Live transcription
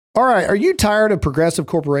All right. Are you tired of progressive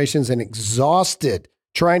corporations and exhausted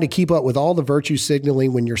trying to keep up with all the virtue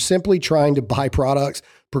signaling when you're simply trying to buy products?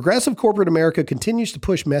 Progressive corporate America continues to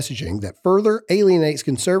push messaging that further alienates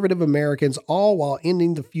conservative Americans, all while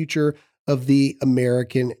ending the future of the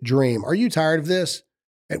American dream. Are you tired of this?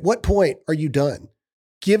 At what point are you done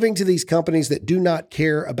giving to these companies that do not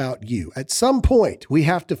care about you? At some point, we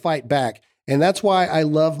have to fight back. And that's why I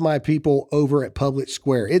love my people over at Public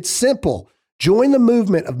Square. It's simple. Join the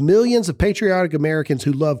movement of millions of patriotic Americans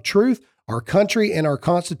who love truth, our country, and our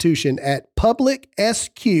Constitution at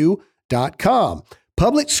publicsq.com.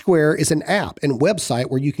 Public Square is an app and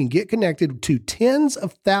website where you can get connected to tens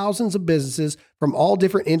of thousands of businesses from all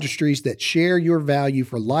different industries that share your value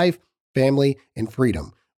for life, family, and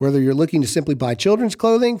freedom. Whether you're looking to simply buy children's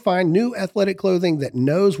clothing, find new athletic clothing that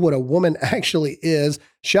knows what a woman actually is,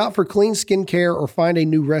 shop for clean skincare, or find a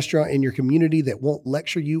new restaurant in your community that won't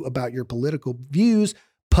lecture you about your political views,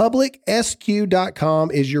 publicsq.com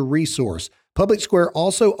is your resource. Public Square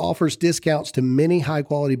also offers discounts to many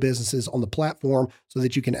high-quality businesses on the platform so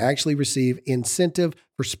that you can actually receive incentive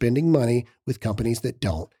for spending money with companies that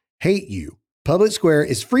don't hate you. Public Square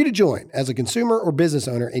is free to join as a consumer or business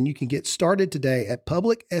owner, and you can get started today at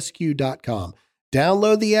publicsq.com.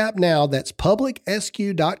 Download the app now. That's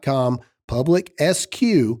publicsq.com,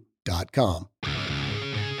 publicsq.com.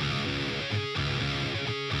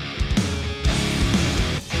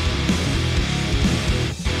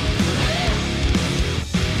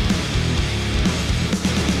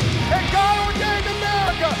 And God ordained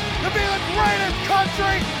America to be the greatest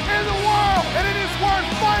country in the world, and it is worth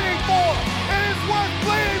fighting for. It is worth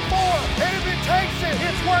bleeding for, and if it takes it,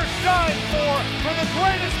 it's worth dying for the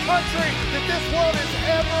greatest country that this world has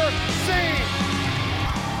ever seen.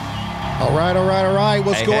 All right.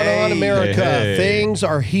 What's going on, America? Hey. Things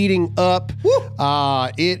are heating up. We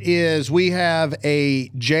have a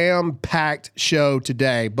jam-packed show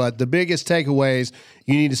today, but the biggest takeaways,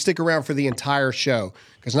 you need to stick around for the entire show,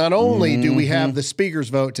 because not only do we have the speakers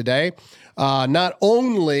vote today, not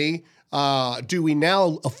only do we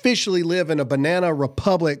now officially live in a banana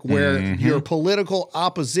republic where your political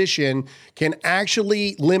opposition can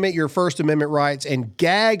actually limit your First Amendment rights and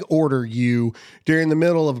gag order you during the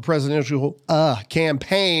middle of a presidential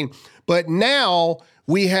campaign, but now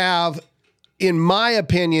we have, in my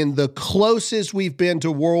opinion, the closest we've been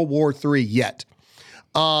to World War III yet.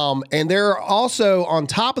 And there are also, on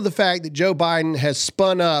top of the fact that Joe Biden has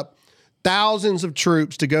spun up thousands of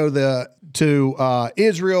troops to go to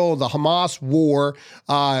Israel, the Hamas war.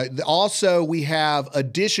 Also, we have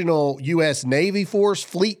additional U.S. Navy force,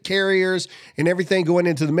 fleet carriers, and everything going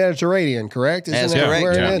into the Mediterranean, correct? That's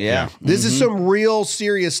correct. Yeah. This is some real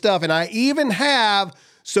serious stuff. And I even have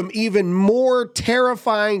some even more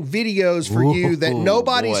terrifying videos for you that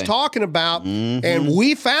nobody's talking about. And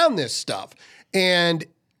we found this stuff. And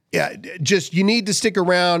yeah, just you need to stick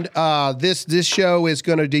around. This show is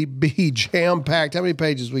going to be jam packed. How many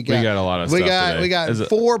pages we got? We got a lot of stuff today. We got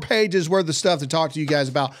 4 pages worth of stuff to talk to you guys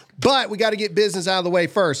about. But we got to get business out of the way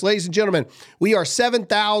first, ladies and gentlemen. We are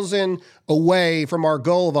 7,000 away from our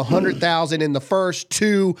goal of 100,000 in the first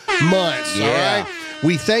 2 months. Yeah. All right.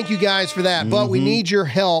 We thank you guys for that, but we need your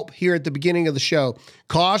help here at the beginning of the show.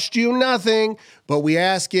 Cost you nothing, but we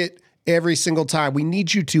ask it every single time. We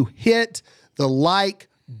need you to hit the like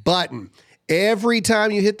button. Every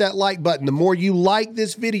time you hit that like button, the more you like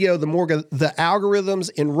this video, the more the algorithms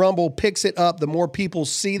in Rumble picks it up. The more people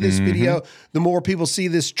see this video, the more people see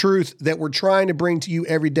this truth that we're trying to bring to you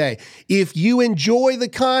every day. If you enjoy the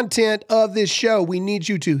content of this show, we need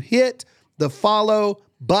you to hit the follow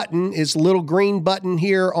button. It's a little green button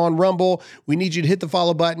here on Rumble. We need you to hit the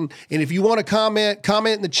follow button. And if you want to comment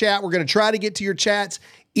in the chat. We're going to try to get to your chats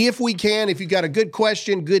if we can. If you've got a good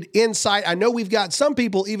question, good insight. I know we've got some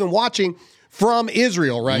people even watching from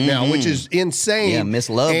Israel right now, which is insane. Yeah, Miss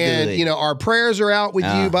Love. And, you know, our prayers are out with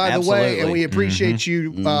you, by the way, and we appreciate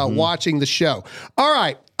you watching the show. All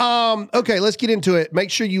right. Okay, let's get into it. Make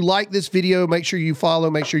sure you like this video. Make sure you follow.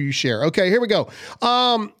 Make sure you share. Okay, here we go.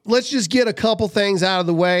 Let's just get a couple things out of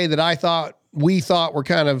the way that we thought were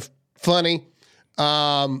kind of funny.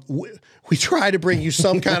 We try to bring you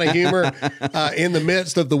some kind of humor in the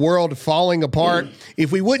midst of the world falling apart.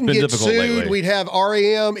 If we wouldn't get sued, lately, we'd have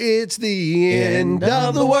REM. It's the end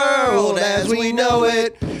of the world as we know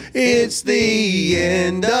it. It's the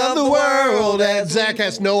end of the world. Zach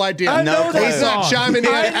has no idea. He's not chiming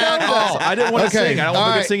in at all. I didn't want to sing. I don't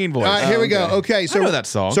want a good singing voice. All right, here we go. Okay, so I know that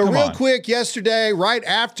song. So quick, yesterday, right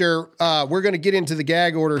after, we're going to get into the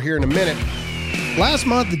gag order here in a minute. Last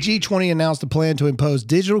month, the G20 announced a plan to impose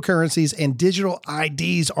digital currencies and digital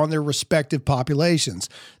IDs on their respective populations.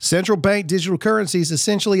 Central bank digital currencies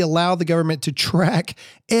essentially allow the government to track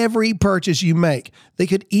every purchase you make. They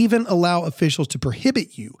could even allow officials to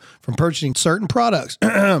prohibit you from purchasing certain products,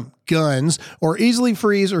 guns, or easily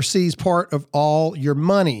freeze or seize part of all your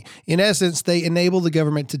money. In essence, they enable the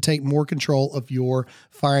government to take more control of your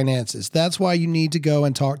finances. That's why you need to go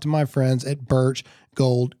and talk to my friends at Birch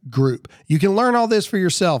Gold Group. You can learn all this for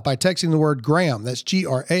yourself by texting the word Graham, that's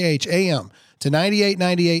Graham, to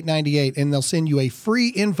 989898, and they'll send you a free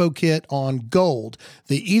info kit on gold.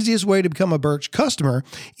 The easiest way to become a Birch customer,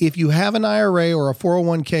 if you have an IRA or a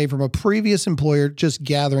 401k from a previous employer just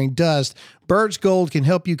gathering dust, Birch Gold can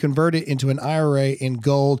help you convert it into an IRA in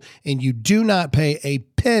gold, and you do not pay a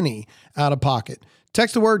penny out of pocket.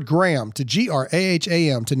 Text the word Graham to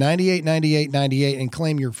Graham to 989898 and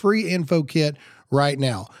claim your free info kit right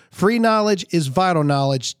now. Free knowledge is vital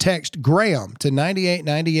knowledge. Text Graham to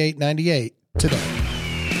 989898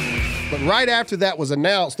 today. But right after that was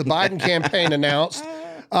announced, the Biden campaign announced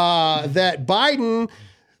that Biden's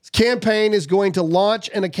campaign is going to launch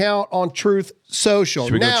an account on Truth Social.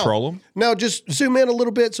 Should we go troll them? No, just zoom in a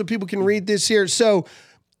little bit so people can read this here. So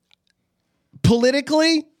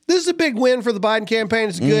politically, this is a big win for the Biden campaign.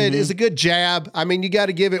 It's good. It's a good jab. I mean, you got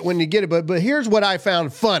to give it when you get it. But here's what I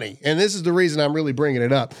found funny, and this is the reason I'm really bringing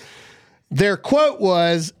it up. Their quote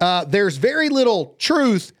was, there's very little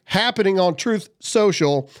truth happening on Truth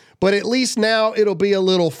Social, but at least now it'll be a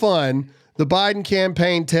little fun. The Biden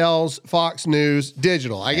campaign tells Fox News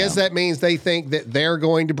Digital. I guess that means they think that they're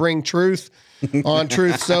going to bring truth on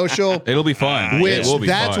Truth Social. It'll be fun. Which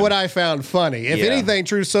that's what I found funny. If anything,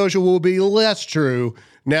 Truth Social will be less true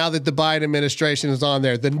now that the Biden administration is on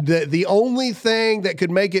there. The only thing that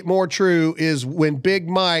could make it more true is when Big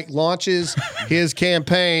Mike launches his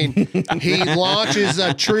campaign, he launches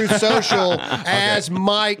a Truth Social as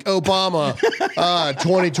Mike Obama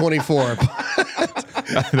 2024.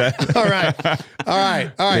 All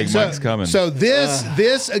right. Big Mike's coming. So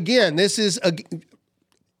this again, this is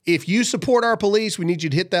if you support our police, we need you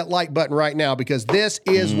to hit that like button right now, because this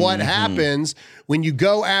is what happens when you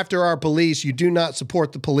go after our police. You do not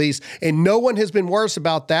support the police, and no one has been worse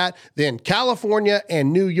about that than California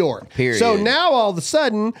and New York. Period. So now all of a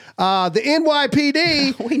sudden, the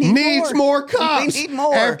NYPD needs more cops. We need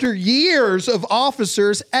more. After years of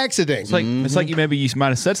officers exiting. It's like you might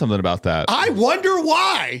have said something about that. I wonder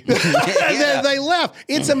why they left.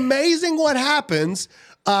 It's amazing what happens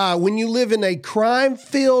when you live in a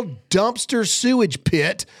crime-filled dumpster sewage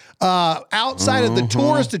pit outside of the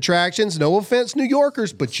tourist attractions. No offense, New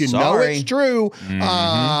Yorkers, but you know it's true.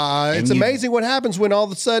 It's amazing what happens when all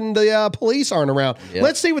of a sudden the police aren't around. Yep.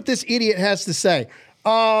 Let's see what this idiot has to say.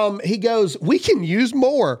 He goes, we can use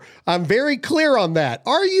more. I'm very clear on that.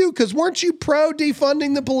 Are you? Because weren't you pro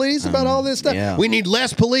defunding the police about all this stuff? Yeah. We need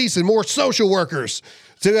less police and more social workers.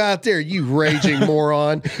 So out there, you raging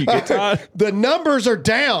moron. The numbers are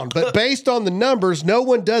down, but based on the numbers, no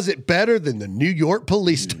one does it better than the New York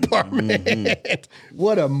Police Department.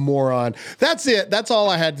 What a moron. That's it. That's all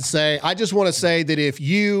I had to say. I just want to say that if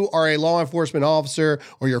you are a law enforcement officer,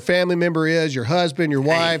 or your family member is, your husband, your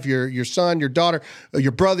wife, your son, your daughter,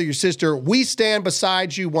 your brother, your sister, we stand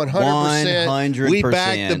beside you 100%. 100%. We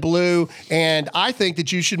back the blue, and I think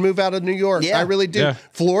that you should move out of New York. Yeah. I really do. Yeah.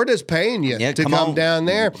 Florida's paying you to come down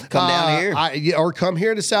there. Come down here. Or come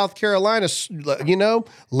here to South Carolina. You know,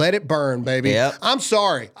 let it burn, baby. Yep. I'm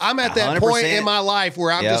sorry. I'm at that 100%. point in my life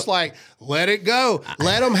where I'm just like, let it go.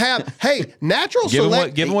 Let them have. Hey, natural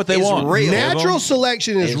selection. Give them what they want. Real. Natural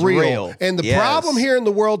selection is real. And the Yes. problem here in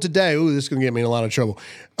the world today, this is going to get me in a lot of trouble.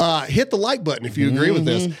 Hit the like button if you agree with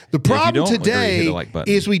this. The problem today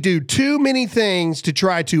is we do too many things to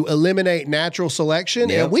try to eliminate natural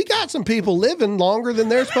selection. And we got some people living longer than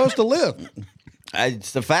they're supposed to live.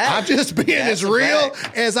 It's the fact. I'm just being as real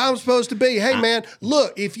as I'm supposed to be. Hey, man,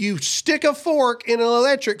 look, if you stick a fork in an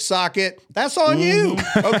electric socket, that's on you,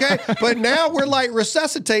 okay? But now we're like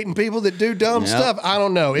resuscitating people that do dumb stuff. I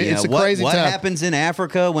don't know. It's a crazy time. What happens in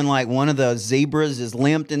Africa when like one of the zebras is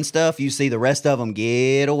limped and stuff? You see the rest of them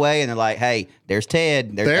get away, and they're like, "Hey, there's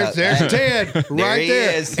Ted. There's Ted right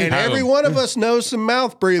there." Is. And every one of us knows some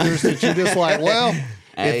mouth breathers that you're just like, well.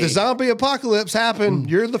 If the zombie apocalypse happened,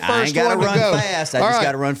 you're the first one to go. I ain't got to run fast. I just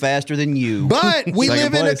got to run faster than you. But we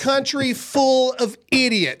live in a country full of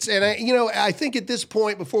idiots. And, I think at this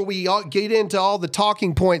point, before we get into all the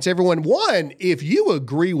talking points, everyone, one, if you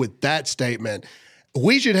agree with that statement,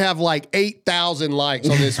 we should have like 8,000 likes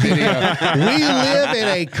on this video. We live in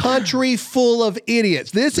a country full of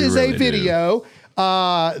idiots. This is a video.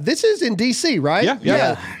 This is in D.C., right?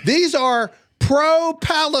 Yeah. These are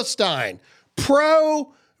pro-Palestine,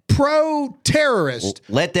 pro-terrorist.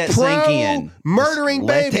 Let that sink in. Murdering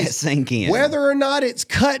Let babies. that sink in. Whether or not it's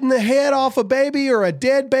cutting the head off a baby or a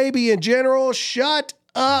dead baby in general, shut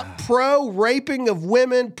up. Pro-raping of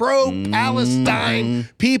women, pro-Palestine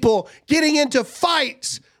people getting into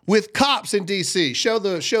fights with cops in D.C. Show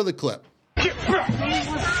the clip. Get back!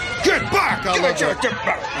 Get back! I love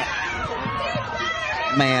that.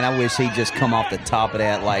 Man, I wish he'd just come off the top of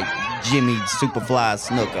that like Jimmy Superfly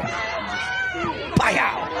Snooker.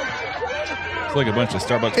 Pow! It's like a bunch of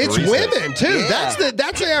Starbucks It's baristas. women too. Yeah.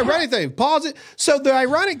 That's the ironic thing. Pause it. So the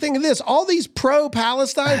ironic thing of this, all these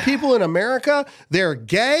pro-Palestine people in America, they're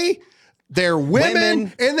gay, they're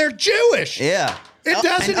women. And they're Jewish. Yeah. It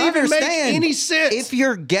doesn't And even make understand, any sense. If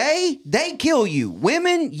you're gay, they kill you.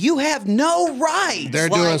 Women, you have no rights. They're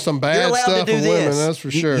doing some bad you're allowed stuff to do with this. women, that's for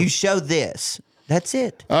You- sure. You show this. That's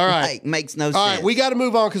it. All right. Like, makes no sense. All right, we got to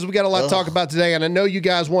move on because we got a lot to talk about today, and I know you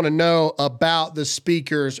guys want to know about the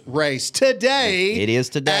speaker's race today. It is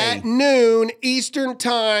today. At noon Eastern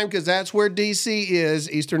time, because that's where DC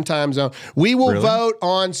is, Eastern time zone. We will Really? vote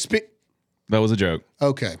on That was a joke.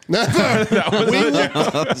 Okay.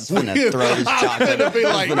 I was gonna throw this chocolate. Gonna be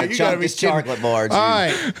like, I was gonna you gotta chunk be this kidding. chocolate bar. All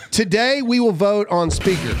right. Today we will vote on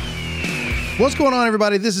speaker. What's going on,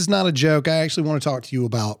 everybody? This is not a joke. I actually want to talk to you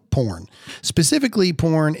about porn, specifically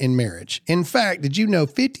porn in marriage. In fact, did you know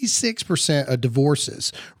 56% of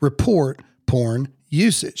divorces report porn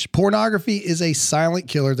usage? Pornography is a silent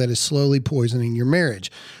killer that is slowly poisoning your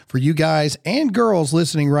marriage. For you guys and girls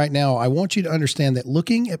listening right now, I want you to understand that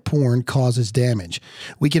looking at porn causes damage.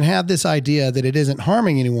 We can have this idea that it isn't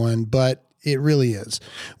harming anyone, but it really is.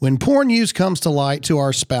 When porn use comes to light to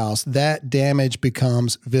our spouse, that damage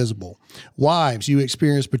becomes visible. Wives, you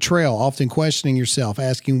experience betrayal, often questioning yourself,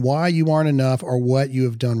 asking why you aren't enough or what you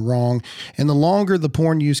have done wrong. And the longer the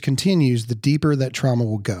porn use continues, the deeper that trauma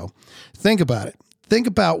will go. Think about it. Think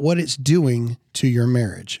about what it's doing to your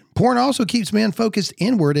marriage. Porn also keeps men focused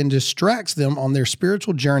inward and distracts them on their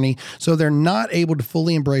spiritual journey, so they're not able to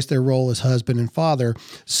fully embrace their role as husband and father.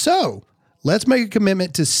 So, let's make a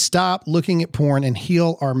commitment to stop looking at porn and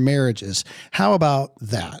heal our marriages. How about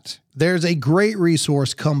that? There's a great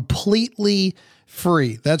resource completely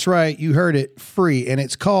free. That's right. You heard it, free. And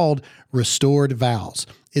it's called Restored Vows.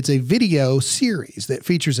 It's a video series that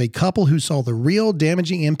features a couple who saw the real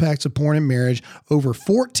damaging impacts of porn in marriage. Over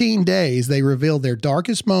 14 days, they reveal their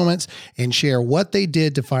darkest moments and share what they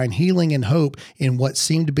did to find healing and hope in what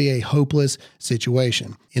seemed to be a hopeless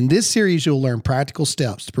situation. In this series, you'll learn practical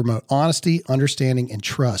steps to promote honesty, understanding, and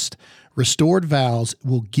trust. Restored Vows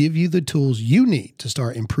will give you the tools you need to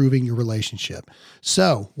start improving your relationship.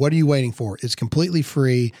 So, what are you waiting for? It's completely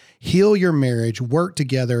free. Heal your marriage, work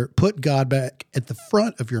together, put God back at the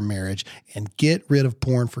front of your marriage, and get rid of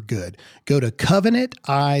porn for good. Go to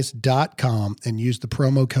covenanteyes.com and use the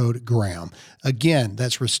promo code GRAHAM. Again,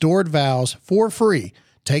 that's Restored Vows for free.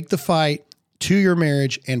 Take the fight to your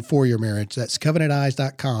marriage and for your marriage. That's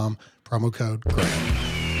covenanteyes.com, promo code GRAHAM.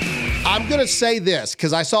 I'm going to say this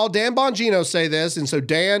because I saw Dan Bongino say this. And so,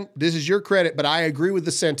 Dan, this is your credit, but I agree with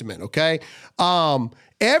the sentiment, okay?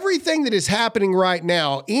 Everything that is happening right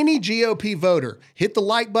now, any GOP voter, hit the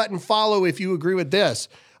like button, follow if you agree with this.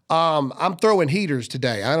 I'm throwing heaters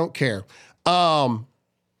today. I don't care.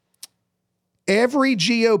 Every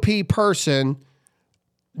GOP person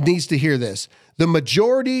needs to hear this. The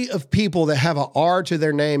majority of people that have an R to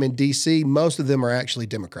their name in D.C., most of them are actually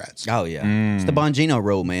Democrats. Oh, yeah. It's the Bongino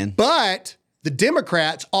rule, man. But the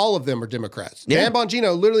Democrats, all of them are Democrats. Yeah. Dan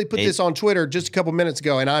Bongino literally put this on Twitter just a couple minutes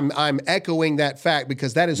ago, and I'm echoing that fact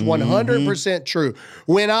because that is 100% true.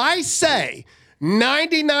 When I say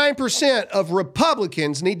 99% of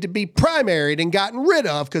Republicans need to be primaried and gotten rid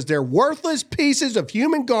of because they're worthless pieces of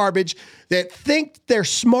human garbage that think they're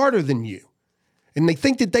smarter than you. And they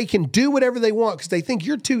think that they can do whatever they want because they think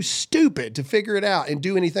you're too stupid to figure it out and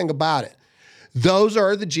do anything about it. Those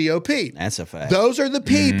are the GOP. That's a fact. Those are the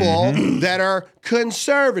people that are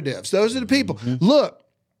conservatives. Those are the people. Look,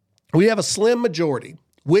 we have a slim majority,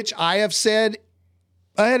 which I have said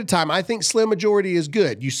ahead of time. I think slim majority is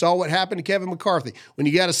good. You saw what happened to Kevin McCarthy. When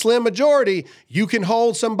you got a slim majority, you can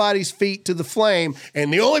hold somebody's feet to the flame.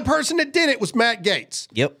 And the only person that did it was Matt Gaetz.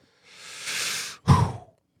 Yep.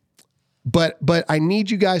 But I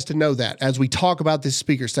need you guys to know that as we talk about this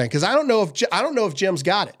speaker's thing, because I don't know if Jim's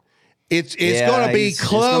got it. It's going to be close. It's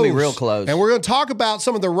going to be real close. And we're going to talk about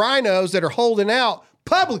some of the rhinos that are holding out,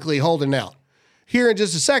 publicly holding out, here in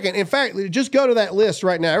just a second. In fact, just go to that list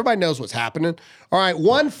right now. Everybody knows what's happening. All right,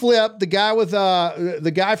 one flipped. The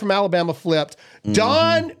guy from Alabama flipped.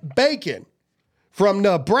 Don Bacon from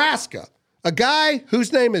Nebraska. A guy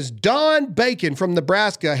whose name is Don Bacon from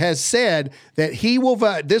Nebraska has said that he will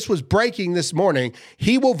vote. This was breaking this morning.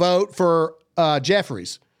 He will vote for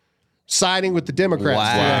Jeffries, siding with the Democrats.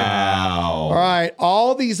 Wow. All right.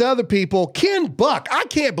 All these other people, Ken Buck. I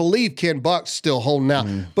can't believe Ken Buck's still holding out.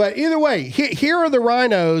 But either way, here are the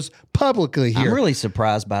rhinos publicly here. I'm really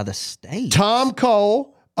surprised by the state. Tom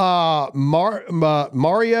Cole,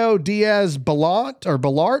 Mario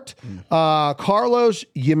Diaz-Balart, Carlos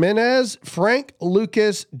Jimenez, Frank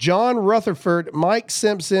Lucas, John Rutherford, Mike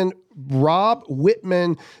Simpson, Rob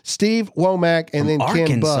Whitman, Steve Womack, and then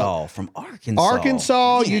Ken Buck. From Arkansas.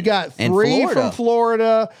 Arkansas, Man. you got And 3 from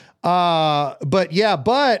Florida. But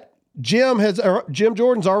Jim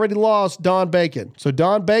Jordan's already lost Don Bacon. So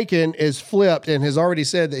Don Bacon is flipped and has already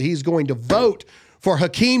said that he's going to vote for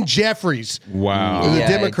Hakeem Jeffries. Wow. The Yeah,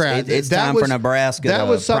 Democrat. it's time for Nebraska That to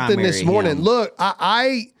was something this primary morning. him. Look,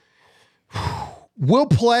 we'll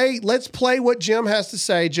play. Let's play what Jim has to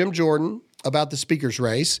say, Jim Jordan, about the speaker's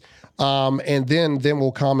race. And then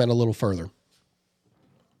we'll comment a little further.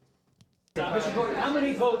 Mr. Gordon, how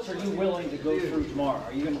many votes are you willing to go through tomorrow?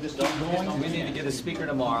 Are you going to just keep going? We need to get a speaker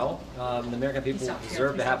tomorrow. The American people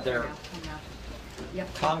deserve to have their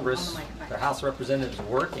Congress, their House of Representatives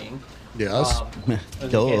working. Yes. And we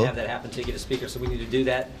can't have that happen until you get a speaker, so we need to do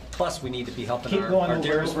that. Plus, we need to be helping Keep going our over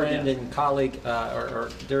dearest and over friend again. and colleague, our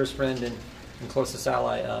dearest friend and closest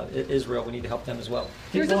ally, Israel. We need to help them as well.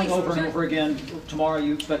 Keep going over and over again. Tomorrow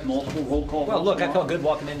you expect multiple roll call Well, votes look, I tomorrow? felt good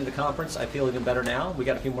walking into the conference. I feel even better now. We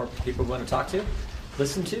got a few more people we want to talk to,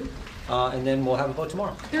 listen to, and then we'll have a vote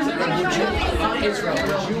tomorrow. Here's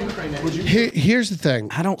the thing.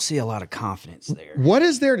 I don't see a lot of confidence there. What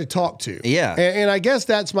is there to talk to? Yeah. And I guess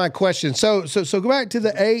that's my question. So go back to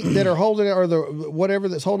the 8 that are holding or the whatever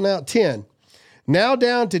that's holding out 10. Now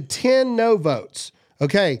down to 10 no votes.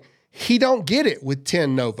 Okay. He don't get it with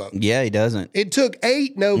 10 no votes. Yeah, he doesn't. It took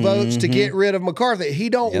 8 no votes to get rid of McCarthy. He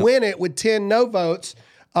don't win it with 10 no votes.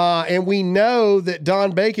 And we know that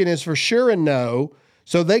Don Bacon is for sure a no.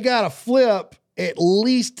 So they got to flip at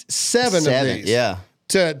least 7 of these. Yeah.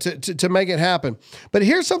 To make it happen. But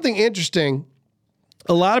here's something interesting.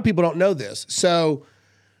 A lot of people don't know this. So,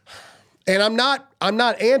 and I'm not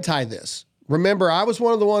anti this. Remember, I was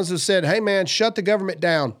one of the ones who said, "Hey man, shut the government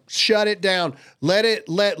down. Shut it down. Let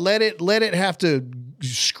it have to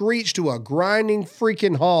screech to a grinding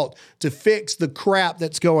freaking halt to fix the crap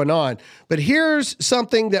that's going on." But here's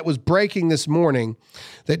something that was breaking this morning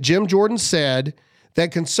that Jim Jordan said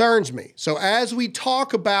that concerns me. So as we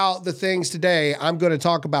talk about the things today, I'm going to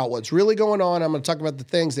talk about what's really going on. I'm going to talk about the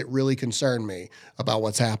things that really concern me about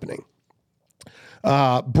what's happening.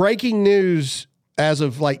 Breaking news as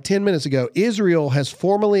of like 10 minutes ago, Israel has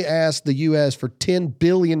formally asked the U.S. for $10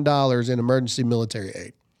 billion in emergency military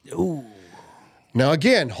aid. Ooh. Now,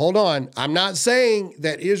 again, hold on. I'm not saying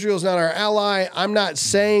that Israel's not our ally. I'm not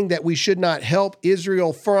saying that we should not help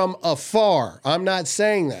Israel from afar. I'm not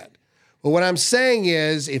saying that. But what I'm saying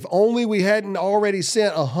is, if only we hadn't already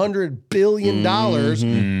sent $100 billion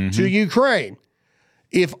to Ukraine,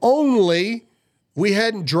 if only we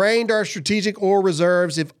hadn't drained our strategic oil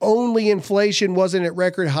reserves, if only inflation wasn't at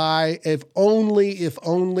record high, if only.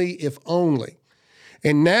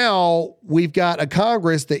 And now we've got a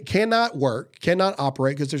Congress that cannot work, cannot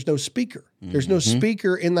operate because there's no speaker. There's no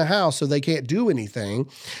speaker in the House, so they can't do anything.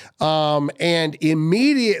 And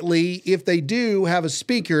immediately, if they do have a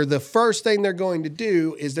speaker, the first thing they're going to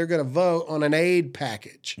do is they're going to vote on an aid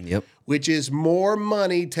package, which is more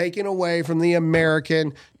money taken away from the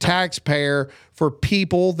American taxpayer for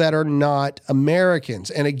people that are not Americans.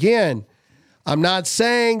 And again, I'm not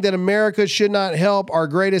saying that America should not help our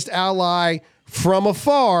greatest ally from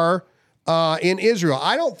afar in Israel.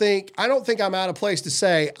 I don't think I'm out of place to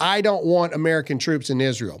say I don't want American troops in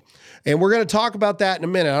Israel. And we're going to talk about that in a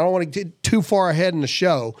minute. I don't want to get too far ahead in the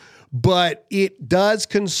show, but it does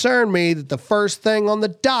concern me that the first thing on the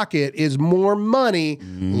docket is more money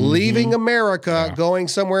leaving America going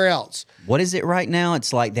somewhere else. What is it right now?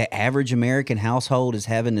 It's like the average American household is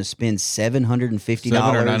having to spend $750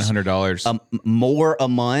 $700 or $900 more a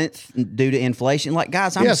month due to inflation. Like,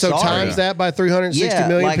 guys, I'm so sorry. times that by 360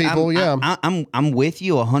 million like, people. I'm with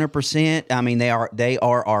you 100%. I mean, they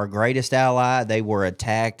are our greatest ally. They were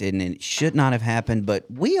attacked, and it should not have happened. But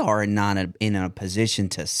we are not in a position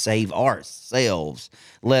to save ourselves,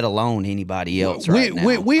 let alone anybody else. Right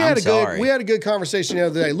now. We had I'm a good conversation the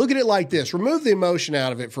other day. Look at it like this. Remove the emotion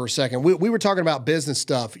out of it for a second. We were talking about business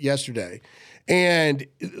stuff yesterday, and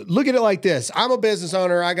look at it like this. I'm a business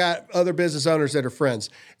owner. I got other business owners that are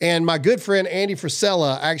friends, and my good friend Andy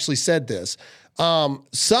Frisella actually said this.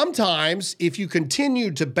 Sometimes if you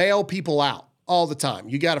continue to bail people out all the time.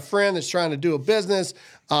 You got a friend that's trying to do a business.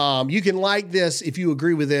 You can like this if you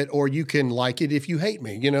agree with it, or you can like it if you hate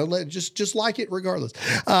me. Just like it regardless,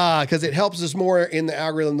 because it helps us more in the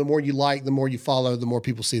algorithm. The more you like, the more you follow, the more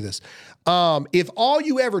people see this. If all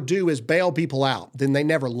you ever do is bail people out, then they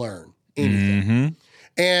never learn anything. Mm-hmm.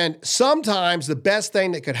 And sometimes the best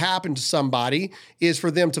thing that could happen to somebody is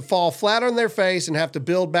for them to fall flat on their face and have to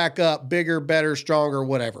build back up bigger, better, stronger,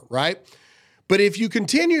 whatever, right? But if you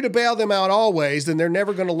continue to bail them out always, then they're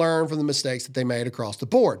never going to learn from the mistakes that they made across the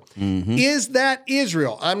board. Mm-hmm. Is that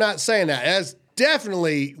Israel? I'm not saying that. As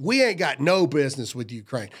definitely, we ain't got no business with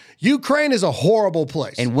Ukraine. Ukraine is a horrible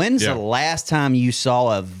place. And when's the last time you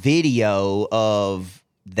saw a video of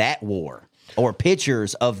that war? Or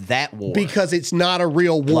pictures of that war. Because it's not a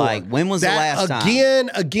real war. Like, when was the last time?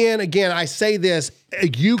 Again, I say this.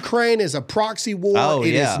 Ukraine is a proxy war. Oh,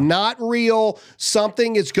 it is not real.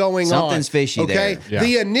 Something is going on. Something's fishy there. Yeah.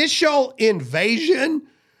 The initial invasion,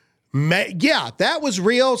 that was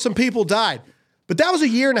real. Some people died. But that was a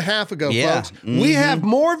year and a half ago, folks. Mm-hmm. We have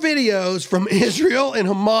more videos from Israel and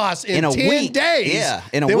Hamas in 10 week. days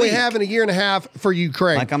than we have in a year and a half for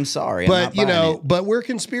Ukraine. Like, I'm sorry. But, but we're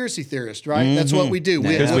conspiracy theorists, right? Mm-hmm. That's what we do.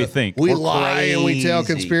 Because we think. We lie and we tell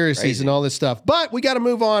conspiracies and all this stuff. But we got to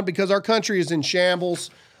move on because our country is in shambles.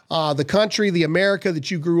 The America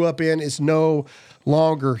that you grew up in is no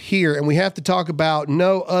longer here. And we have to talk about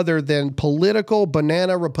no other than political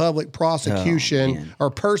banana republic prosecution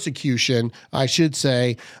or persecution, I should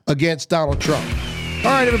say, against Donald Trump.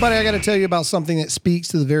 All right, everybody, I got to tell you about something that speaks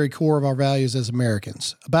to the very core of our values as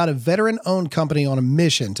Americans, about a veteran-owned company on a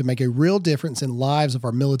mission to make a real difference in lives of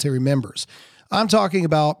our military members. I'm talking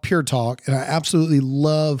about Pure Talk, and I absolutely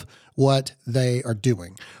love what they are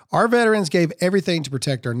doing. Our veterans gave everything to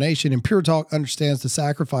protect our nation, and Pure Talk understands the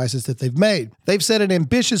sacrifices that they've made. They've set an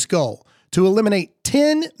ambitious goal to eliminate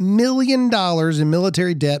 $10 million in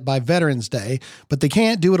military debt by Veterans Day, but they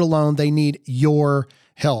can't do it alone. They need your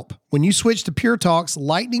help. When you switch to Pure Talk's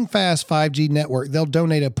lightning fast 5G network, they'll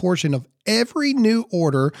donate a portion of every new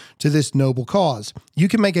order to this noble cause. You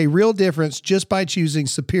can make a real difference just by choosing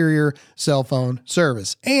superior cell phone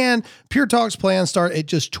service. And Pure Talk's plans start at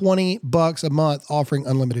just $20 a month, offering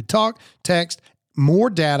unlimited talk, text,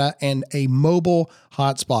 more data, and a mobile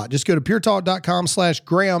hotspot. Just go to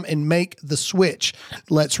puretalk.com/Graham and make the switch.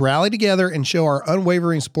 Let's rally together and show our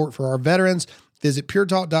unwavering support for our veterans. Visit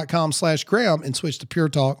puretalk.com/Graham and switch to Pure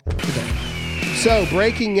Talk today. So,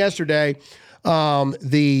 breaking yesterday,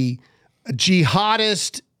 the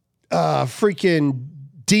jihadist freaking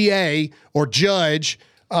DA or judge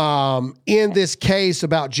in this case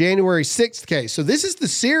about January 6th case. So this is the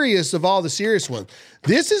serious of all the serious ones.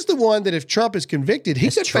 This is the one that if Trump is convicted, he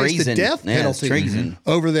could face the death penalty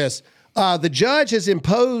over this. The judge has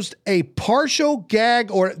imposed a partial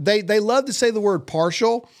gag, or they love to say the word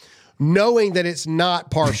partial, knowing that it's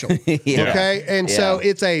not partial. Okay? And so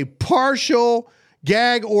it's a partial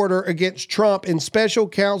gag order against Trump in special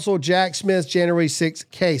counsel Jack Smith's January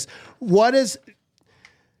 6th case.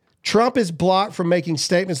 Trump is blocked from making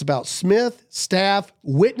statements about Smith, staff,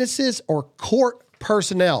 witnesses, or court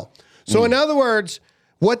personnel. So in other words,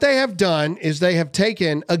 what they have done is they have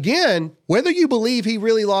taken, again, whether you believe he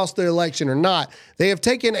really lost the election or not, they have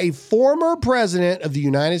taken a former president of the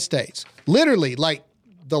United States, literally like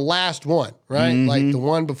the last one, right? Mm-hmm. Like the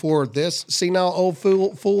one before this senile old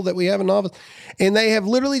fool that we have in office. And they have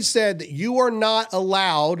literally said that you are not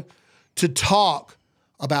allowed to talk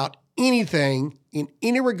about anything in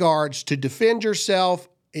any regards to defend yourself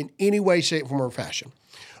in any way, shape, form, or fashion.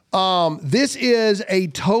 This is a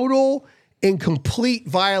total and complete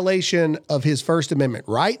violation of his First Amendment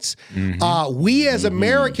rights. Mm-hmm. We as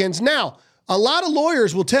Americans, now, a lot of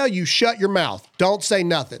lawyers will tell you, shut your mouth, don't say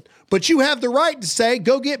nothing. But you have the right to say,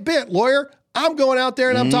 go get bent, lawyer. I'm going out there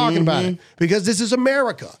and I'm talking about it because this is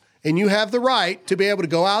America. And you have the right to be able to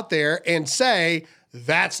go out there and say,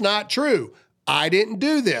 that's not true. I didn't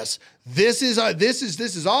do this. This is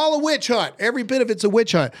all a witch hunt. Every bit of it's a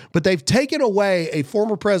witch hunt. But they've taken away a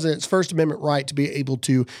former president's First Amendment right to be able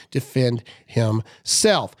to defend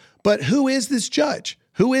himself. But who is this judge?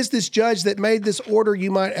 Who is this judge that made this order,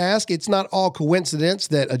 you might ask? It's not all coincidence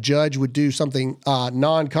that a judge would do something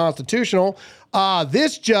non-constitutional.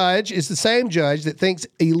 This judge is the same judge that thinks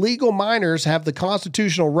illegal minors have the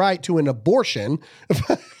constitutional right to an abortion.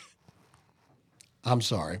 I'm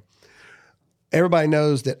sorry. Everybody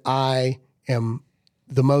knows that I am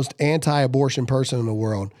the most anti-abortion person in the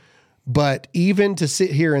world. But even to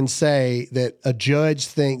sit here and say that a judge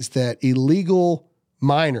thinks that illegal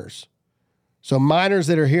minors, so minors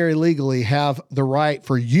that are here illegally, have the right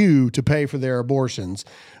for you to pay for their abortions,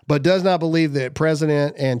 but does not believe that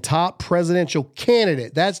president and top presidential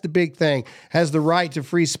candidate, that's the big thing, has the right to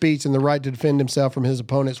free speech and the right to defend himself from his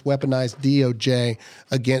opponent's weaponized DOJ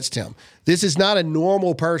against him. This is not a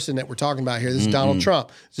normal person that we're talking about here. This is Donald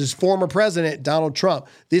Trump. This is former president Donald Trump.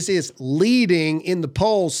 This is leading in the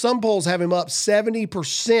polls. Some polls have him up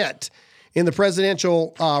 70% in the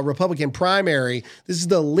presidential Republican primary. This is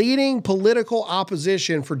the leading political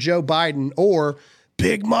opposition for Joe Biden or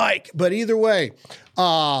Big Mike. But either way,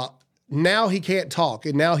 now he can't talk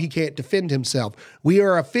and now he can't defend himself. We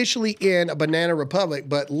are officially in a banana republic,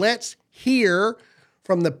 but let's hear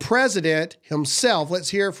from the president himself. Let's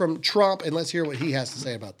hear from Trump, and let's hear what he has to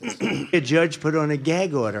say about this. A judge put on a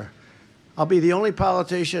gag order. I'll be the only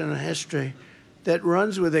politician in history that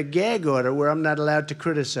runs with a gag order where I'm not allowed to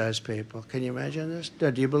criticize people. Can you imagine this?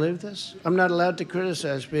 Do you believe this? I'm not allowed to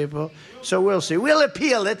criticize people, so we'll see. We'll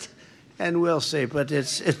appeal it, and we'll see. But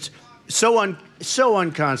it's so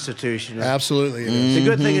unconstitutional. Absolutely it is. The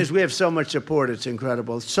good thing is we have so much support. It's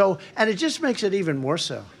incredible. And it just makes it even more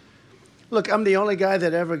so. Look, I'm the only guy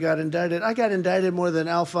that ever got indicted. I got indicted more than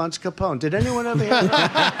Alphonse Capone. Did anyone ever hear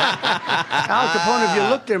that? Al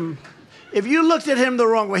Capone, if you looked at him the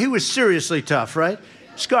wrong way, he was seriously tough, right?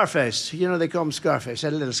 Scarface. You know, they call him Scarface.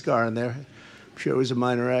 Had a little scar in there. I'm sure it was a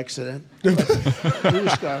minor accident. He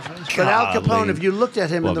was Scarface. But Al Capone, if you looked at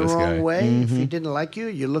him in the wrong way, if he didn't like you,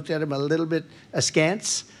 you looked at him a little bit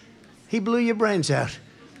askance, he blew your brains out.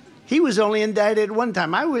 He was only indicted one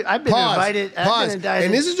time. I've been indicted.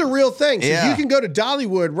 And this is a real thing. So you can go to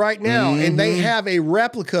Dollywood right now, and they have a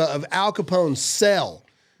replica of Al Capone's cell.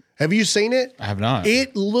 Have you seen it? I have not.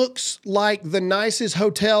 It looks like the nicest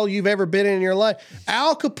hotel you've ever been in your life.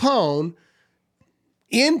 Al Capone,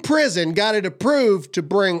 in prison, got it approved to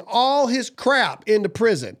bring all his crap into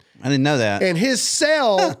prison. I didn't know that. And his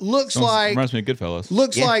cell looks like reminds me of Goodfellas.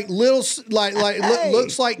 Looks like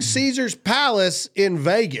looks like Caesar's Palace in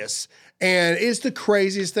Vegas, and it's the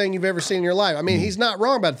craziest thing you've ever seen in your life. I mean, he's not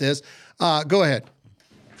wrong about this. Go ahead.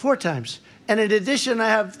 4 times. And in addition, I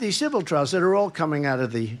have these civil trials that are all coming out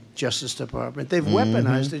of the Justice Department. They've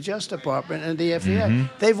weaponized the Justice Department and the FBI.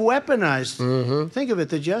 They've weaponized. Think of it,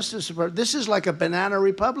 the Justice Department. This is like a banana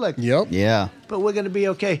republic. Yep. Yeah. But we're going to be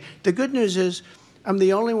okay. The good news is I'm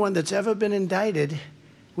the only one that's ever been indicted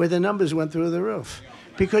where the numbers went through the roof.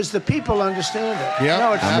 Because the people understand it. Yeah,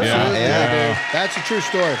 no, it's absolutely. Yeah. That's a true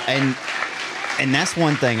story. And that's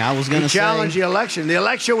one thing I was going to say. Challenge the election. The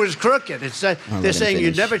election was crooked. It's they're saying finish.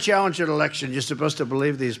 you'd never challenge an election. You're supposed to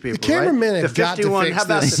believe these people. The cameramen right? have got to fix how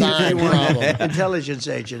about this the sign 51 problem. intelligence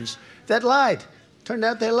agents that lied? Turned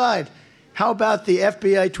out they lied. How about the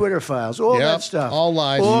FBI Twitter files? All that stuff. All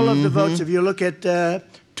lies. All of the votes. If you look at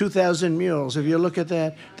 2,000 Mules, if you look at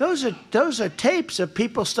that, those are tapes of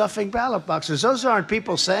people stuffing ballot boxes. Those aren't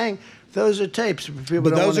people saying. Those are tapes. People But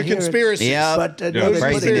don't those are wanna hear it. conspiracies. Yeah. But Yeah. no, they put a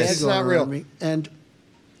Craziness. gag It's not order real. on me. And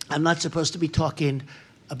I'm not supposed to be talking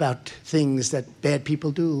about things that bad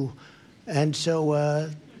people do. And so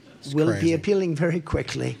we'll crazy. be appealing very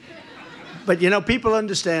quickly. But, you know, people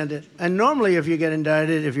understand it. And normally if you get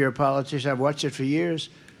indicted, if you're a politician, I've watched it for years,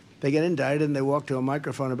 they get indicted and they walk to a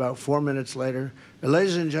microphone about 4 minutes later.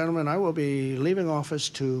 Ladies and gentlemen, I will be leaving office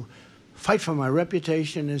to fight for my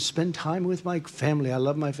reputation and spend time with my family. I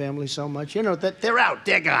love my family so much. You know, that they're out,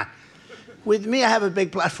 they're gone. With me, I have a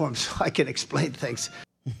big platform so I can explain things.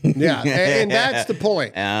 Yeah, and that's the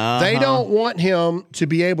point. They don't want him to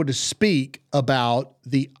be able to speak about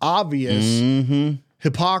the obvious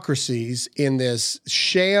hypocrisies in this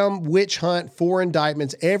sham witch hunt, 4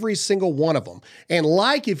 indictments, every single one of them. And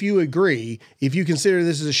like, if you agree, if you consider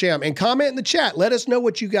this as a sham, and comment in the chat, let us know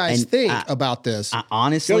what you guys think about this. I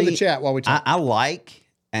honestly, go to the chat while we talk. I like,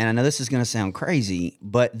 and I know this is going to sound crazy,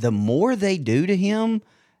 but the more they do to him,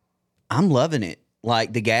 I'm loving it.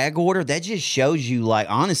 Like the gag order, that just shows you, like,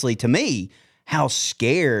 honestly, to me, how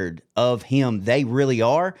scared of him they really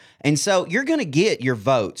are. And so you're going to get your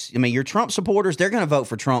votes. I mean, your Trump supporters, they're going to vote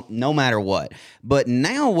for Trump no matter what. But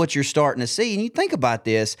now what you're starting to see, and you think about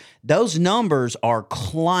this, those numbers are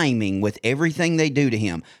climbing with everything they do to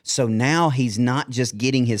him. So now he's not just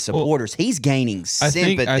getting his supporters, he's gaining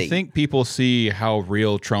sympathy. I think people see how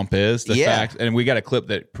real Trump is. The fact, and we got a clip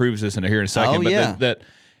that proves this here in a second, but that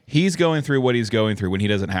he's going through what he's going through when he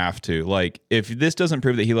doesn't have to. Like, if this doesn't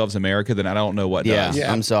prove that he loves America, then I don't know what does.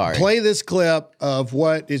 Yeah, I'm sorry. Play this clip of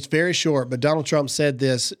what is very short, but Donald Trump said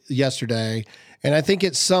this yesterday, and I think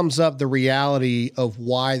it sums up the reality of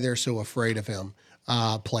why they're so afraid of him.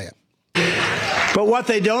 Play it. But what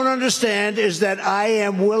they don't understand is that I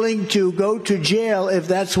am willing to go to jail if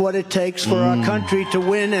that's what it takes for our country to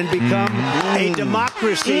win and become a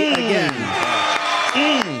democracy again.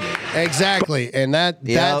 Exactly. And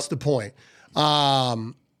that's the point.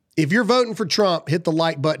 If you're voting for Trump, hit the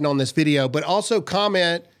like button on this video, but also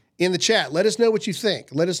comment in the chat. Let us know what you think.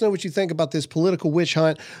 Let us know what you think about this political witch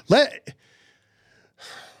hunt.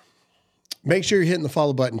 Make sure you're hitting the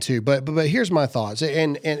follow button too. But here's my thoughts.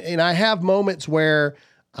 And I have moments where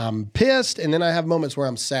I'm pissed, and then I have moments where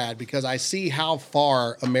I'm sad because I see how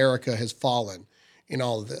far America has fallen in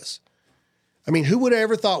all of this. I mean, who would have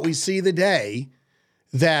ever thought we'd see the day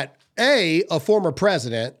that a former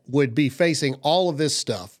president would be facing all of this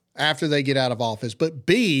stuff after they get out of office, but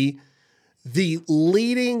B, the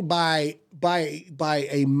leading by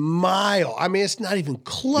a mile. I mean, it's not even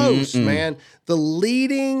close, man. The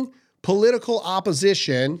leading political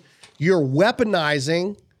opposition, you're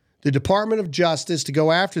weaponizing the Department of Justice to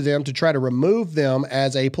go after them to try to remove them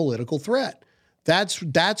as a political threat.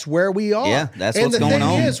 That's where we are. Yeah, that's what's going on.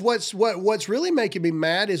 And the thing is, what's really making me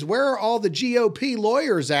mad is where are all the GOP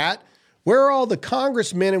lawyers at? Where are all the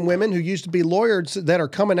congressmen and women who used to be lawyers that are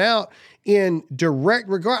coming out in direct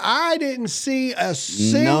regard? I didn't see a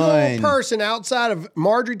single person outside of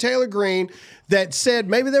Marjorie Taylor Greene that said,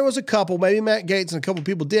 maybe there was a couple, maybe Matt Gaetz and a couple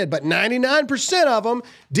people did, but 99% of them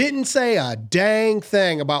didn't say a dang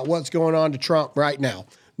thing about what's going on to Trump right now.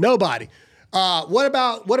 Nobody. What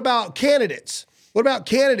about candidates? What about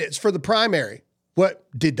candidates for the primary? What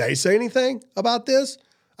did they say anything about this?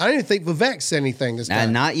 I didn't think Vivek said anything this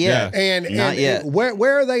time. Not yet. Yeah. Not yet.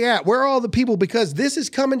 Where are they at? Where are all the people? Because this is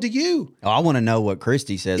coming to you. Oh, I want to know what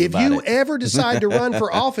Christie says If about you it. ever decide to run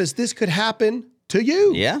for office, this could happen to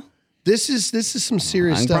you. Yeah. This is some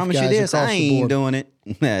serious I can stuff, promise guys, you this. across I the ain't board. doing it.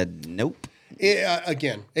 Nope.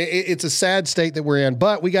 It's a sad state that we're in,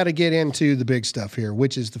 but we got to get into the big stuff here,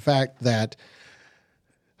 which is the fact that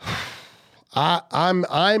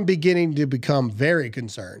I'm beginning to become very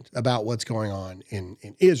concerned about what's going on in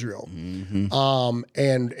Israel. Mm-hmm.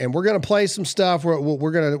 And we're gonna play some stuff.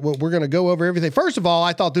 We're gonna go over everything. First of all,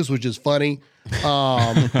 I thought this was just funny.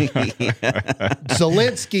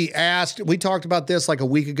 Zelensky asked. We talked about this like a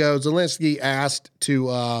week ago. Zelensky asked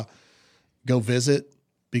to go visit.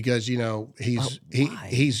 Because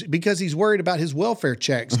because he's worried about his welfare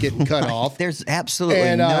checks getting cut off. There's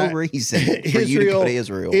absolutely no reason for you to go to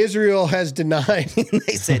Israel. Israel has denied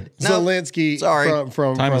They said no, Zelensky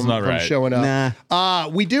from showing up. Nah.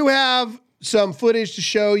 We do have some footage to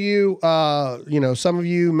show you. Some of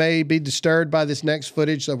you may be disturbed by this next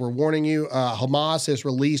footage, so we're warning you. Hamas has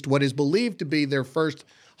released what is believed to be their first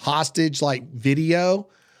hostage video.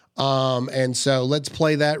 And so let's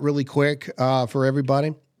play that really quick for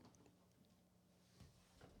everybody.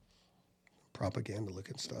 Propaganda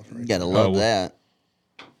looking stuff. Right? You gotta love that.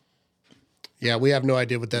 Yeah, we have no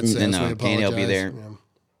idea what that says. No, we apologize. can't help you there. Yeah.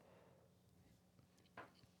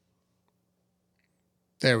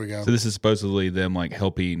 There we go. So this is supposedly them like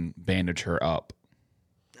helping bandage her up.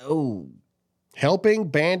 Oh, helping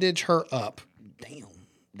bandage her up. Damn.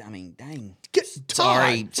 I mean, dang.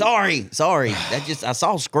 Sorry. That just I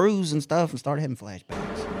saw screws and stuff and started having flashbacks.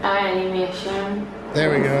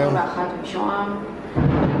 There we go.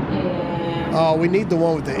 Oh, we need the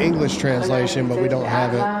one with the English translation, but we don't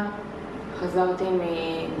have it.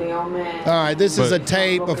 All right, this is a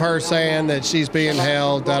tape of her saying that she's being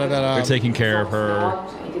held. They're taking care of her.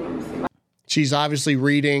 She's obviously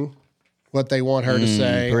reading what they want her to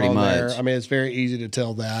say. Pretty much. There. I mean, it's very easy to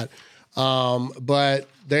tell that. But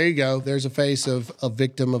there you go. There's a face of a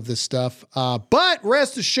victim of this stuff. But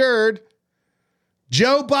rest assured,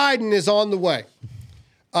 Joe Biden is on the way.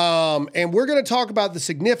 And we're going to talk about the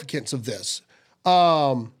significance of this.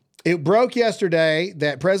 It broke yesterday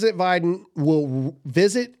that President Biden will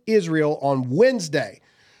visit Israel on Wednesday.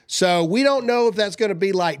 So we don't know if that's going to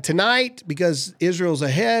be like tonight because Israel's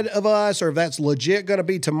ahead of us or if that's legit going to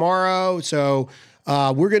be tomorrow. So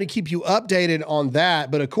we're going to keep you updated on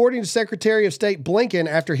that. But according to Secretary of State Blinken,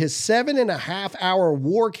 after his 7.5-hour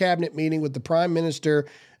war cabinet meeting with the Prime Minister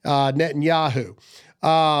Netanyahu,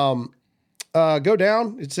 go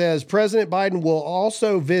down. It says President Biden will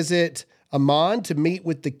also visit Amman to meet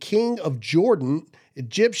with the King of Jordan,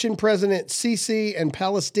 Egyptian President Sisi, and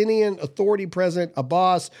Palestinian Authority President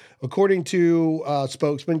Abbas, according to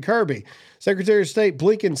spokesman Kirby. Secretary of State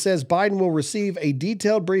Blinken says Biden will receive a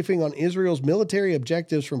detailed briefing on Israel's military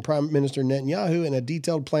objectives from Prime Minister Netanyahu and a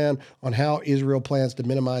detailed plan on how Israel plans to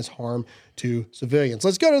minimize harm to civilians.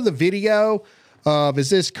 Let's go to the video of, is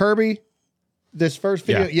this Kirby? This first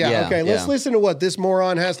video? Yeah. Okay. Let's listen to what this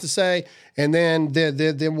moron has to say, and then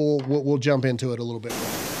we'll jump into it a little bit more.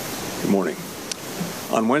 Good morning.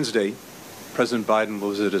 On Wednesday, President Biden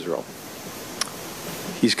will visit Israel.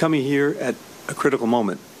 He's coming here at a critical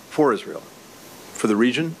moment for Israel, for the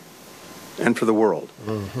region, and for the world.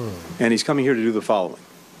 And he's coming here to do the following.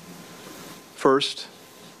 First,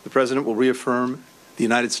 the President will reaffirm the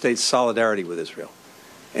United States' solidarity with Israel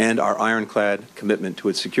and our ironclad commitment to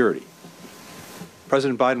its security.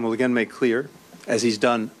 President Biden will again make clear, as he's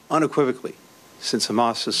done unequivocally since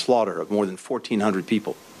Hamas's slaughter of more than 1,400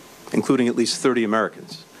 people, including at least 30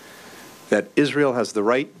 Americans, that Israel has the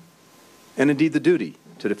right and indeed the duty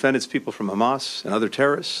to defend its people from Hamas and other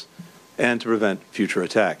terrorists and to prevent future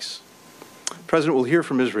attacks. The President will hear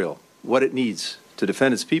from Israel what it needs to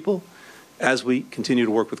defend its people as we continue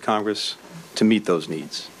to work with Congress to meet those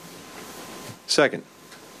needs. Second,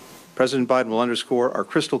 President Biden will underscore our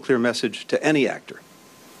crystal clear message to any actor,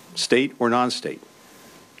 state or non-state,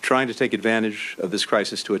 trying to take advantage of this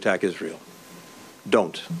crisis to attack Israel.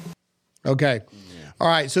 Don't. Okay. All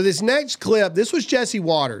right. So this next clip, this was Jesse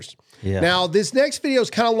Waters. Yeah. Now, this next video is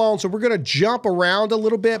kind of long, so we're going to jump around a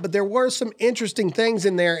little bit, but there were some interesting things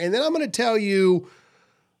in there. And then I'm going to tell you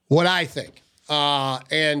what I think.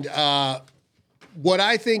 And what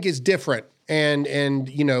I think is different. And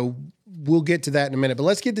you know, we'll get to that in a minute. But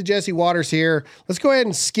let's get to Jesse Waters here. Let's go ahead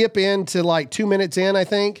and skip into like 2 minutes in, I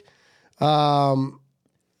think. Yeah,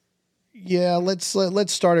 let's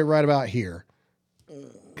start it right about here.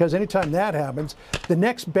 Because anytime that happens, the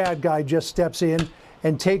next bad guy just steps in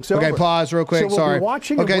and takes over. Okay, pause real quick. So Sorry.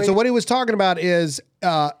 Okay, so what he was talking about is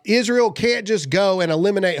Israel can't just go and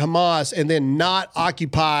eliminate Hamas and then not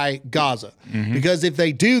occupy Gaza. Because if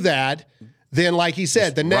they do that, then like he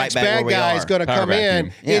said, the next bad guy is going to come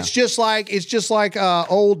in. Yeah. It's just like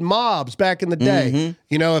old mobs back in the day.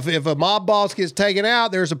 You know, if a mob boss gets taken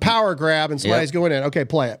out, there's a power grab and somebody's going in. Okay,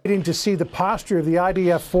 play it. Waiting to see the posture of the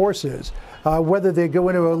IDF forces, whether they go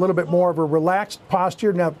into a little bit more of a relaxed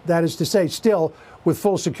posture. Now, that is to say, still with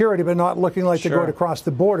full security, but not looking like they're going to cross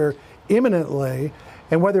the border imminently,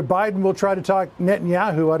 and whether Biden will try to talk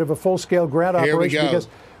Netanyahu out of a full-scale ground operation, because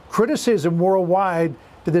criticism worldwide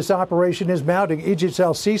to this operation is mounting. Egypt's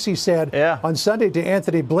El-Sisi said on Sunday to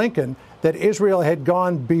Anthony Blinken that Israel had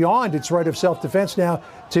gone beyond its right of self-defense now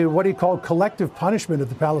to what he called collective punishment of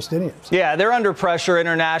the Palestinians. Yeah, they're under pressure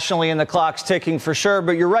internationally and the clock's ticking for sure.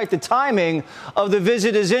 But you're right, the timing of the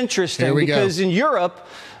visit is interesting because in Europe,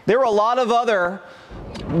 there were a lot of other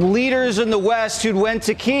leaders in the West who went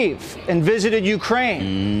to Kyiv and visited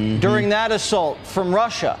Ukraine during that assault from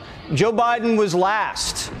Russia. Joe Biden was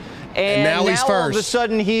last. And now he's first. All of a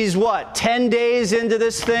sudden, he's 10 days into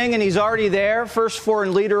this thing, and he's already there, first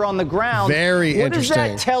foreign leader on the ground. Very interesting. What does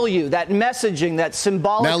that tell you? That messaging, that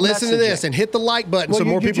symbolic Now listen to this and hit the like button so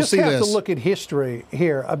more people see this. You just have to look at history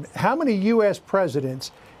here. How many U.S.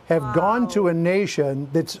 presidents have gone to a nation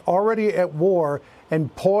that's already at war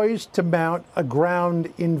and poised to mount a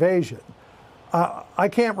ground invasion? I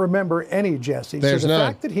can't remember any, Jesse. There's so the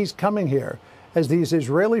none. fact that he's coming here as these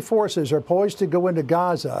Israeli forces are poised to go into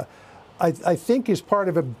Gaza, I think is part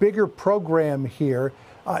of a bigger program here.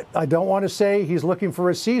 I don't want to say he's looking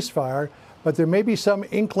for a ceasefire, but there may be some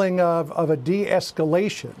inkling of a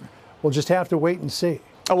de-escalation. We'll just have to wait and see.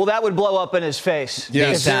 Oh, well, that would blow up in his face.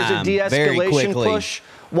 Yes. If there's a de-escalation push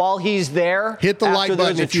while he's there, hit the like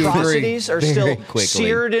button if you agree. Atrocities are still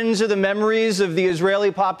seared into the memories of the Israeli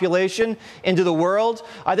population, into the world.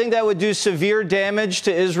 I think that would do severe damage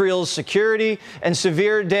to Israel's security and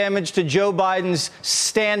severe damage to Joe Biden's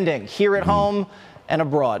standing here at home and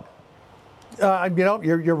abroad.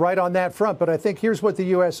 You're right on that front, but I think here's what the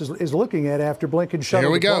U.S. is looking at after Blinken shuttled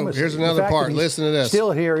Here we diplomacy. go. Here's another part. Listen to this.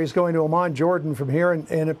 Still here. He's going to Amman, Jordan from here,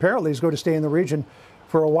 and apparently he's going to stay in the region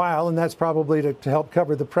for a while, and that's probably to help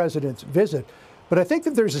cover the president's visit. But I think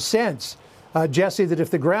that there's a sense, Jesse, that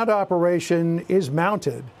if the ground operation is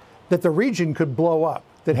mounted, that the region could blow up,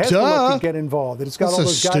 that Hezbollah could get involved, that it's got all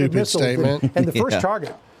those guided missiles. And the first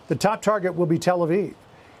target, the top target will be Tel Aviv.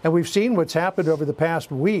 And we've seen what's happened over the past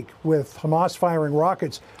week with Hamas firing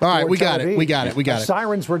rockets. All right, we got it.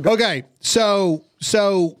 Sirens were going. Okay, so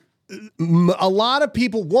a lot of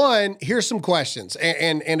people, here's some questions.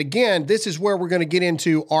 And again, this is where we're going to get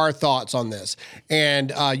into our thoughts on this. And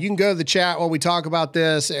you can go to the chat while we talk about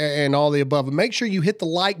this and all the above. But make sure you hit the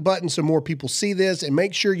like button so more people see this, and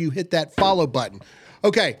make sure you hit that follow button.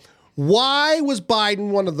 Okay. Why was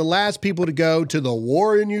Biden one of the last people to go to the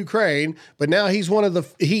war in Ukraine, but now he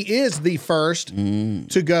is the first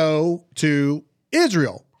to go to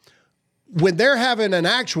Israel when they're having an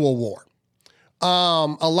actual war?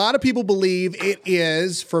 A lot of people believe it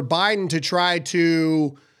is for Biden to try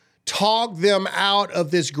to talk them out of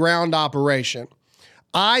this ground operation.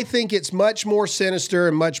 I think it's much more sinister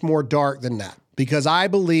and much more dark than that, because I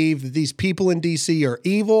believe that these people in D.C. are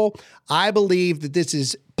evil. I believe that this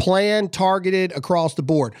is planned, targeted across the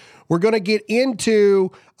board. We're going to get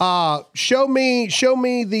into show me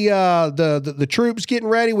the troops getting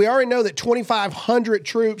ready. We already know that 2,500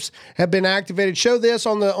 troops have been activated. Show this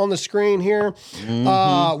on the screen here.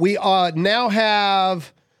 We now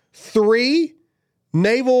have 3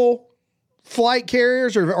 naval flight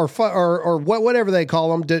carriers or whatever they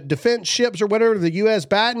call them, defense ships or whatever, the U.S.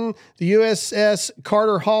 Baton, the USS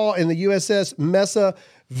Carter Hall, and the USS Mesa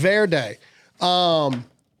Verde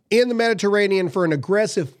in the Mediterranean for an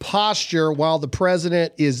aggressive posture while the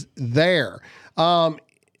president is there.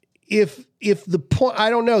 If the point, I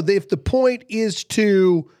don't know, if the point is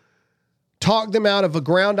to talk them out of a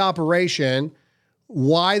ground operation,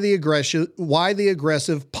 why the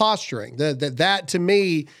aggressive posturing? That to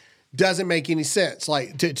me doesn't make any sense.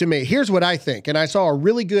 Like to me, here's what I think, and I saw a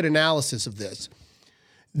really good analysis of this.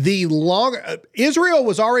 Israel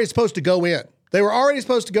was already supposed to go in. They were already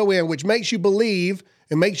supposed to go in, which makes you believe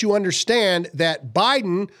and makes you understand that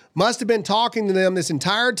Biden must have been talking to them this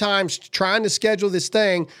entire time, trying to schedule this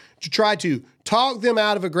thing to try to talk them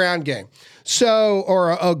out of a ground game,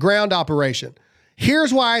 or a ground operation.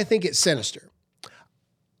 Here's why I think it's sinister.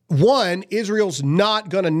 One, Israel's not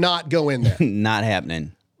going to not go in there. Not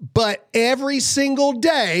happening. But every single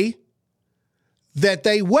day that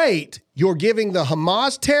they wait, you're giving the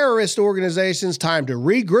Hamas terrorist organizations time to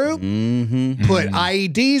regroup, put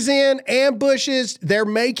IEDs in, ambushes. They're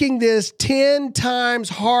making this 10 times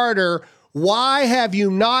harder. Why have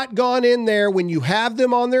you not gone in there when you have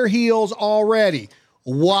them on their heels already?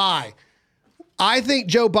 Why? I think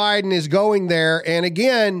Joe Biden is going there. And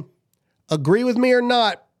again, agree with me or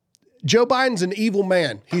not, Joe Biden's an evil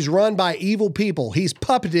man. He's run by evil people. He's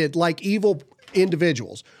puppeted like evil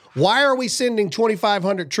individuals. Why are we sending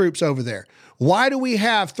 2,500 troops over there? Why do we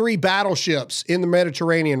have 3 battleships in the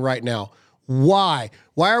Mediterranean right now? Why?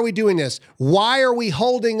 Why are we doing this? Why are we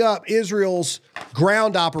holding up Israel's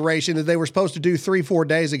ground operation that they were supposed to do 3-4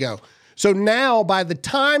 days ago? So now, by the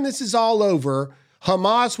time this is all over,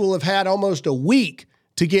 Hamas will have had almost a week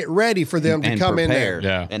to get ready for them to come prepared. in there.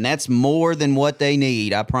 Yeah. And that's more than what they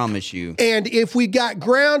need, I promise you. And if we got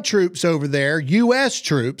ground troops over there, U.S.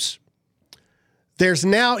 troops, there's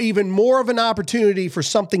now even more of an opportunity for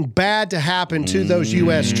something bad to happen to those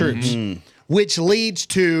U.S. troops, which leads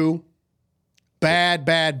to bad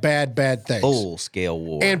things. Full-scale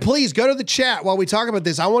war. And please go to the chat while we talk about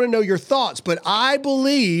this. I want to know your thoughts, but I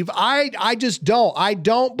believe, I just don't. I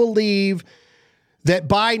don't believe that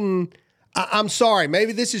Biden... I'm sorry,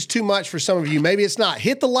 maybe this is too much for some of you. Maybe it's not.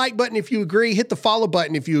 Hit the like button if you agree. Hit the follow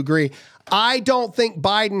button if you agree. I don't think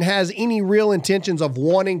Biden has any real intentions of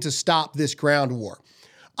wanting to stop this ground war.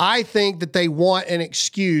 I think that they want an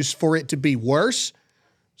excuse for it to be worse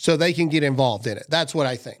so they can get involved in it. That's what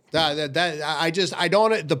I think.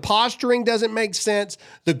 The posturing doesn't make sense.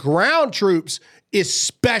 The ground troops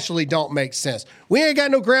especially don't make sense. We ain't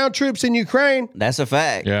got no ground troops in Ukraine. That's a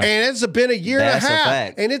fact. Yeah. And it's been a year and a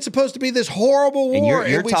half. And it's supposed to be this horrible war.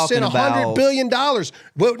 And we sent $100 billion.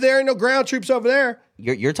 But there ain't no ground troops over there.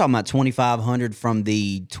 You're talking about 2,500 from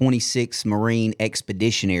the 26th Marine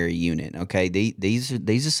Expeditionary Unit. Okay, these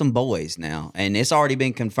are some boys now, and it's already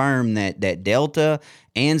been confirmed that Delta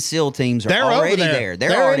and SEAL teams are already there.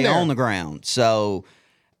 They're already on the ground. So,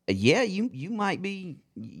 yeah, you might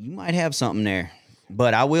have something there.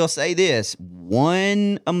 But I will say this: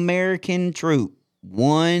 one American troop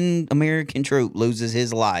loses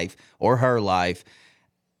his life or her life,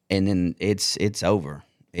 and then it's over.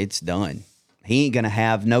 It's done. He ain't going to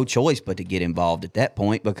have no choice but to get involved at that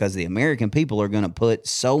point because the American people are going to put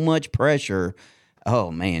so much pressure.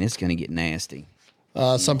 Oh, man, it's going to get nasty.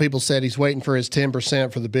 Some people said he's waiting for his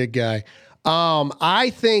 10% for the big guy.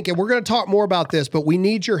 I think, and we're going to talk more about this, but we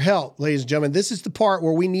need your help, ladies and gentlemen. This is the part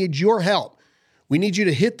where we need your help. We need you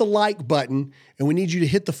to hit the like button, and we need you to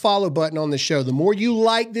hit the follow button on the show. The more you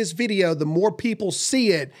like this video, the more people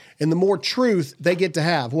see it, and the more truth they get to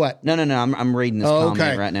have. What? No. I'm reading this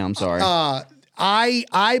comment right now. I'm sorry.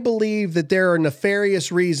 I believe that there are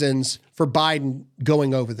nefarious reasons for Biden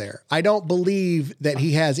going over there. I don't believe that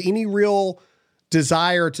he has any real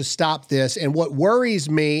desire to stop this. And what worries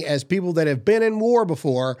me, as people that have been in war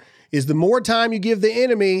before, is the more time you give the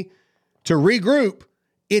enemy to regroup,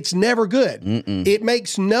 it's never good. It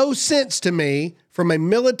makes no sense to me from a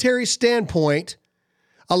military standpoint.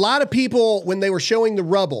 A lot of people, when they were showing the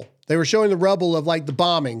rubble of like the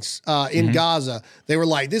bombings in Gaza, they were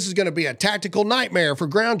like, this is going to be a tactical nightmare for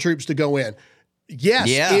ground troops to go in. Yes,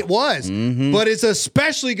 it was. But it's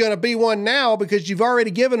especially going to be one now because you've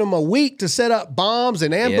already given them a week to set up bombs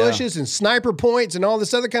and ambushes and sniper points and all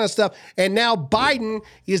this other kind of stuff. And now Biden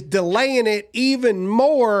is delaying it even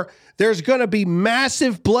more. There's going to be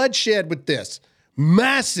massive bloodshed with this.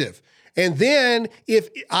 Massive. And then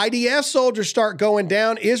if IDF soldiers start going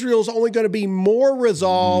down, Israel's only going to be more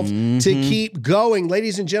resolved to keep going.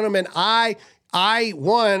 Ladies and gentlemen, I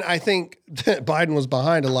think Biden was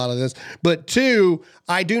behind a lot of this, but two,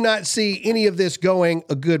 I do not see any of this going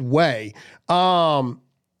a good way. And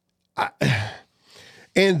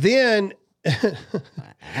then,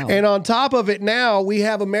 and on top of it now, we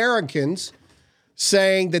have Americans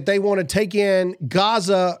saying that they want to take in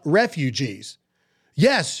Gaza refugees.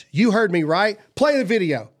 Yes, you heard me right. Play the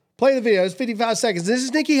video. It's 55 seconds. This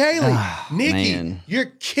is Nikki Haley. Nikki, man.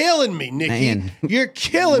 You're killing me, Nikki. Man. You're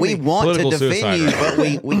killing me. We want Political to defend you,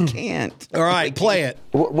 but we can't. All right, play it.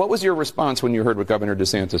 What was your response when you heard what Governor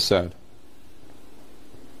DeSantis said?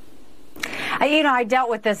 I dealt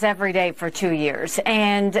with this every day for 2 years.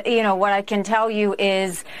 And, what I can tell you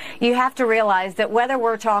is you have to realize that whether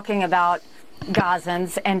we're talking about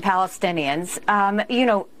Gazans and Palestinians,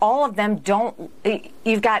 all of them don't,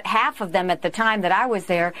 you've got half of them at the time that I was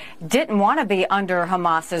there didn't want to be under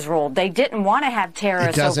Hamas's rule. They didn't want to have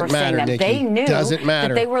terrorists overseeing them. Nikki. They knew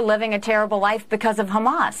that they were living a terrible life because of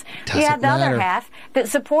Hamas. You had the other half that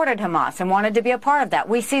supported Hamas and wanted to be a part of that.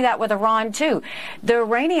 We see that with Iran too. The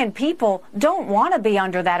Iranian people don't want to be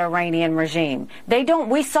under that Iranian regime. They don't.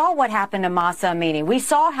 We saw what happened to Masa Amini. We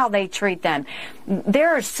saw how they treat them.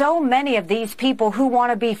 There are so many of these people who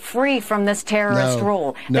want to be free from this terrorist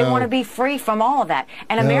rule. They want to be free from all of that.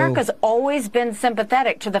 And America's always been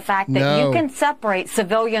sympathetic to the fact that you can separate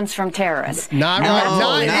civilians from terrorists. Not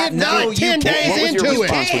 10 days into it. What was your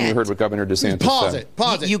response when you heard what Governor DeSantis said?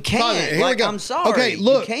 Pause it. You can't. Here we go. I'm sorry. Okay,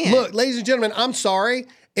 look, ladies and gentlemen, I'm sorry.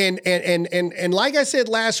 And like I said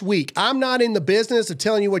last week, I'm not in the business of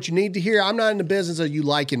telling you what you need to hear. I'm not in the business of you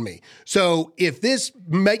liking me. So if this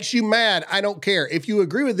makes you mad, I don't care. If you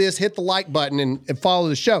agree with this, hit the like button and follow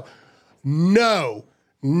the show. No,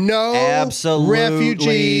 absolutely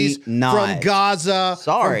refugees from Gaza,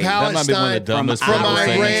 from Palestine, that might be one of the dumbest from Iran,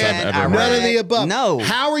 I've ever none of the above. No.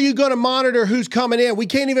 How are you going to monitor who's coming in? We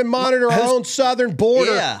can't even monitor our own southern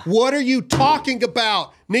border. Yeah. What are you talking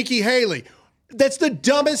about, Nikki Haley? That's the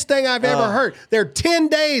dumbest thing I've ever heard. They're 10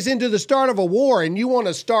 days into the start of a war, and you want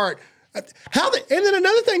to start. And then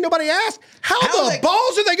another thing nobody asked: How the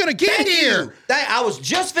balls are they going to get here? I was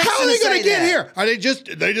just fixing to say that. How are they going to get here? Are they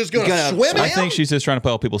just going to swim? I think she's just trying to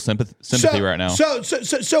put people's sympathy right now.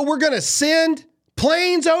 So we're going to send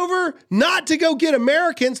planes over not to go get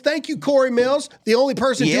Americans. Thank you, Corey Mills, the only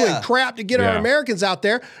person doing crap to get our Americans out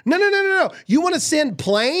there. No. You want to send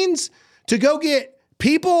planes to go get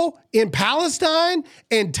people in Palestine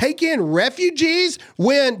and take in refugees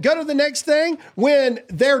when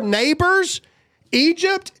their neighbors,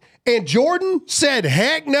 Egypt and Jordan, said,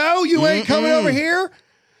 heck no, you ain't coming over here.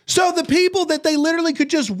 So the people that they literally could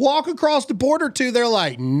just walk across the border to, they're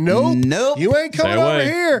like, nope, you ain't coming over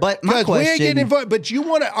here. But my question, we ain't getting involved. But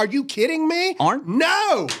are you kidding me?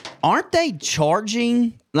 Aren't they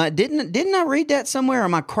charging? Like, didn't I read that somewhere?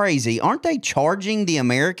 Am I crazy? Aren't they charging the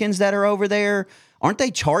Americans that are over there? Aren't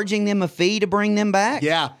they charging them a fee to bring them back?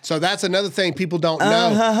 Yeah, so that's another thing people don't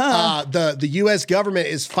know. The U.S. government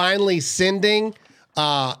is finally sending,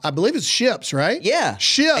 I believe it's ships, right? Yeah.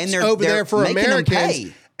 Ships over there for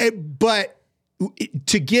Americans. But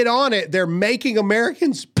to get on it, they're making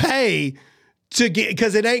Americans pay to get,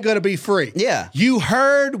 because it ain't going to be free. Yeah. You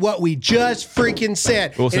heard what we just freaking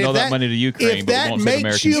said. We'll send all that money to Ukraine. If that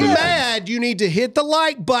makes you mad, you need to hit the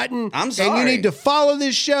like button. I'm sorry. And you need to follow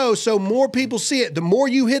this show so more people see it. The more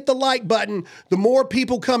you hit the like button, the more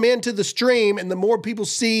people come into the stream and the more people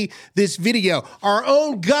see this video. Our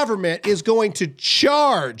own government is going to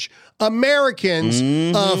charge Americans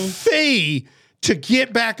a fee to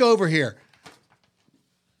get back over here.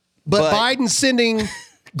 But Biden's sending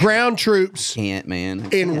ground troops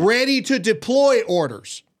in ready to deploy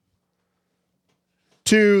orders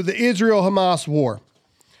to the Israel-Hamas war.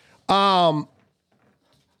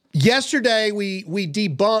 Yesterday we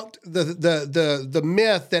debunked the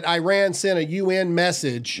myth that Iran sent a UN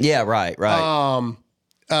message. Yeah, right.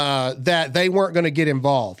 That they weren't going to get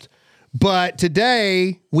involved. But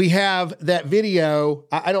today we have that video.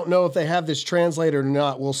 I don't know if they have this translated or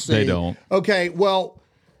not. We'll see. They don't. Okay, well,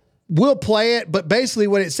 we'll play it, but basically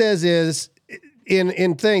what it says is,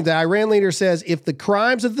 the Iran leader says, if the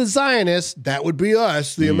crimes of the Zionists, that would be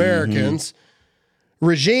us, the Americans,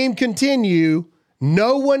 regime continue,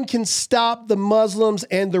 no one can stop the Muslims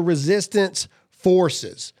and the resistance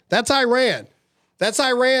forces. That's Iran. That's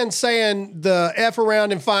Iran saying the F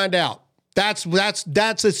around and find out. That's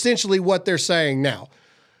essentially what they're saying now.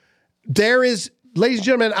 There is, ladies and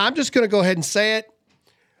gentlemen, I'm just going to go ahead and say it.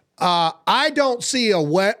 I don't see a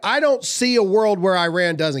world where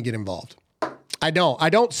Iran doesn't get involved. I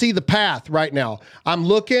don't see the path right now. I'm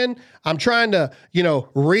looking. I'm trying to,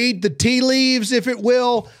 read the tea leaves, if it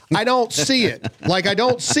will. I don't see it. I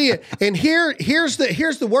don't see it. And here's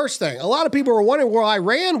the worst thing. A lot of people are wondering, well,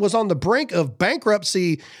 Iran was on the brink of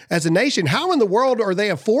bankruptcy as a nation. How in the world are they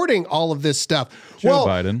affording all of this stuff? Joe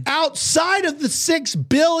Biden. Outside of the $6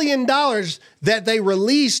 billion that they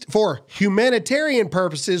released for humanitarian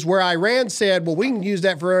purposes, where Iran said, well, we can use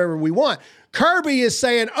that for whatever we want. Kirby is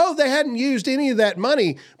saying, oh, they hadn't used any of that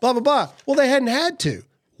money, blah, blah, blah. Well, they hadn't had to.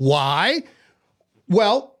 Why?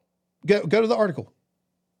 Well, go to the article.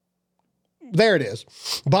 There it is.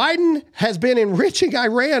 Biden has been enriching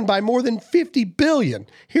Iran by more than $50 billion.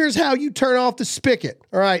 Here's how you turn off the spigot.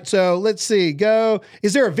 All right, so let's see. Go.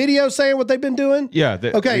 Is there a video saying what they've been doing? Yeah.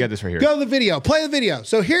 Okay. We got this right here. Go to the video. Play the video.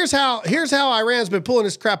 So here's how Iran's been pulling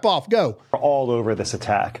this crap off. Go. All over this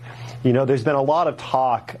attack. There's been a lot of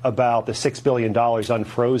talk about the $6 billion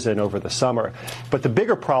unfrozen over the summer. But the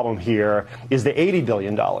bigger problem here is the $80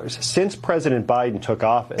 billion. Since President Biden took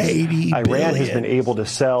office, Iran has been able to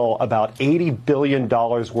sell about $80 billion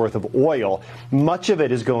worth of oil. Much of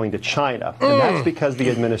it is going to China. And that's because the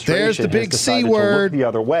administration has decided to look the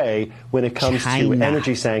other way when it comes to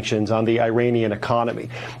energy sanctions on the Iranian economy.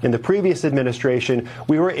 In the previous administration,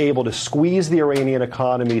 we were able to squeeze the Iranian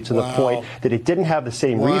economy to the point that it didn't have the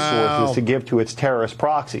same resources to give to its terrorist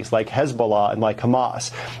proxies like Hezbollah and like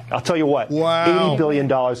Hamas. I'll tell you what, $80 billion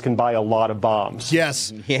can buy a lot of bombs.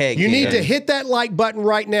 Yes. You need to hit that like button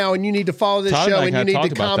right now, and you need to follow this show, and you need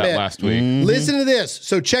to comment. That last week. Listen to this.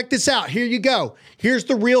 So check this out. Here you go. Here's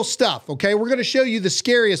the real stuff, okay? We're going to show you the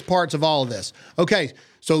scariest parts of all of this. Okay,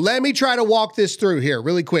 so let me try to walk this through here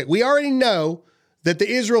really quick. We already know that the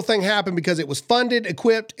Israel thing happened because it was funded,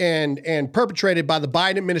 equipped, and perpetrated by the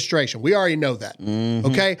Biden administration. We already know that,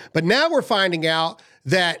 okay? But now we're finding out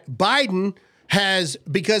that Biden has,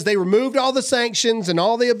 because they removed all the sanctions and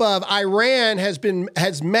all the above, Iran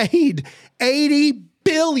has made $80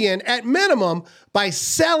 billion at minimum by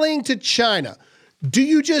selling to China. Do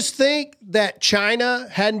you just think that China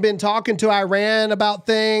hadn't been talking to Iran about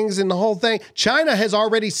things and the whole thing? China has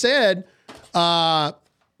already said,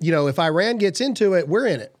 if Iran gets into it, we're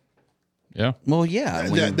in it. Yeah. Well, yeah.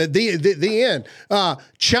 The end.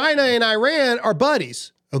 China and Iran are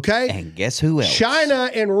buddies, okay? And guess who else?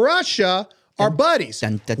 China and Russia are buddies.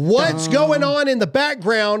 What's going on in the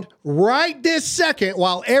background right this second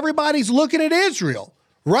while everybody's looking at Israel?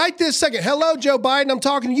 Right this second. Hello, Joe Biden. I'm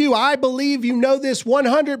talking to you. I believe you know this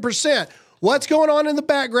 100%. What's going on in the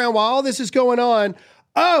background while all this is going on?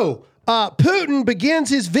 Putin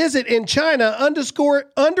begins his visit in China,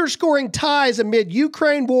 underscoring ties amid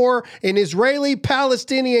Ukraine war and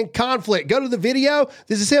Israeli-Palestinian conflict. Go to the video.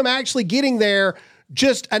 This is him actually getting there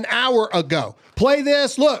just an hour ago. Play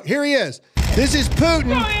this. Look, here he is. This is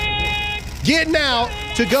Putin getting out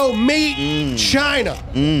to go meet China.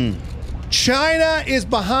 China is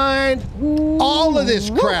behind all of this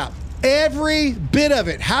crap. Every bit of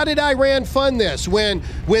it. How did Iran fund this? When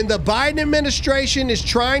the Biden administration is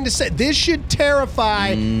trying to say, this should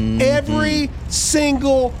terrify every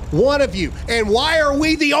single one of you. And why are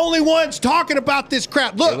we the only ones talking about this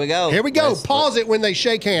crap? Look, here we go. Pause it when they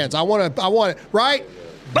shake hands. I want it, right?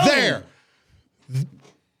 Boom. There.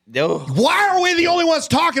 Why are we the only ones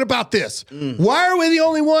talking about this? Why are we the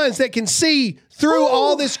only ones that can see through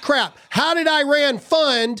all this crap? How did Iran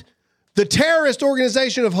fund the terrorist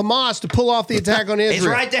organization of Hamas to pull off the attack on Israel? It's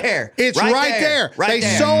right there. It's right there. They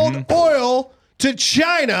sold oil to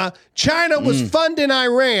China. China was funding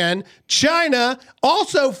Iran. China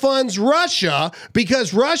also funds Russia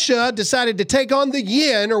because Russia decided to take on the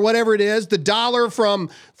yen or whatever it is, the dollar from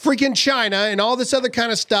freaking China and all this other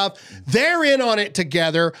kind of stuff. They're in on it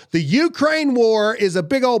together. The Ukraine war is a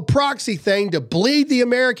big old proxy thing to bleed the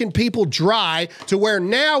American people dry to where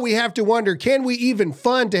now we have to wonder, can we even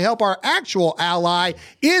fund to help our actual ally,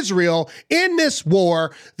 Israel, in this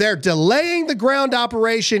war? They're delaying the ground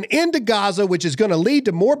operation into Gaza, which is going to lead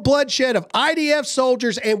to more bloodshed of IDF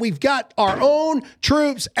soldiers, and we've got our own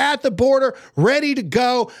troops at the border ready to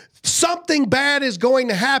go. Something bad is going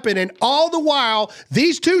to happen. And all the while,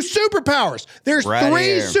 these two superpowers, there's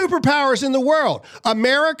three superpowers in the world: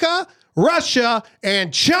 America, Russia,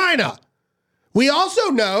 and China. We also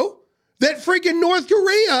know that freaking North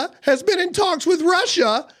Korea has been in talks with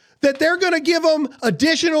Russia that they're going to give them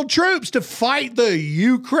additional troops to fight the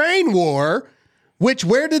Ukraine war. Which,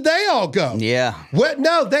 where did they all go? Yeah. What?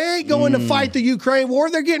 No, they ain't going to fight the Ukraine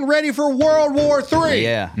war. They're getting ready for World War III.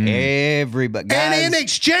 Yeah. Everybody. Guys. And in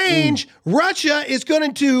exchange, Russia is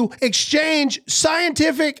going to exchange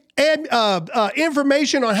scientific and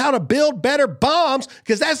information on how to build better bombs,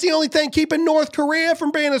 because that's the only thing keeping North Korea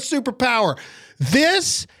from being a superpower.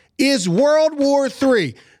 This is World War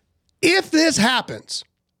III. If this happens,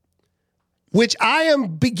 which I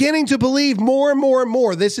am beginning to believe more and more and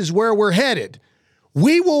more, this is where we're headed,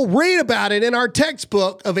 we will read about it in our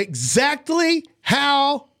textbook of exactly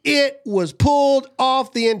how it was pulled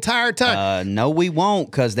off the entire time. No, we won't,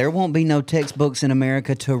 because there won't be no textbooks in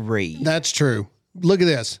America to read. That's true. Look at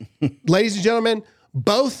this. Ladies and gentlemen,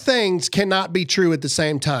 both things cannot be true at the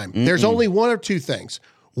same time. There's only one or two things.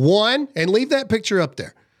 One, and leave that picture up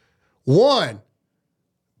there. One,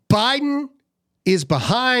 Biden is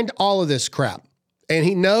behind all of this crap, and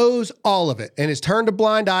he knows all of it and has turned a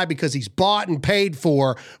blind eye because he's bought and paid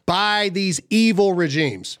for by these evil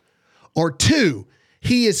regimes. Or two,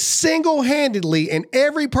 he is single-handedly, and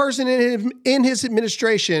every person in his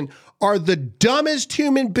administration are the dumbest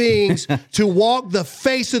human beings to walk the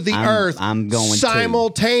face of the earth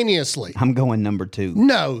simultaneously. I'm going number two.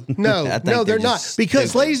 No, they're not.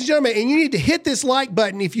 Because, ladies and gentlemen, and you need to hit this like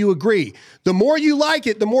button if you agree. The more you like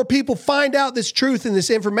it, the more people find out this truth and this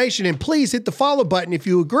information. And please hit the follow button if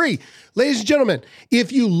you agree. Ladies and gentlemen,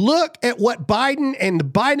 if you look at what Biden and the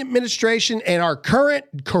Biden administration and our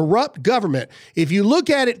current corrupt government, if you look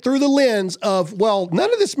at it through the lens of, well,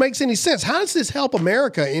 none of this makes any sense. How does this help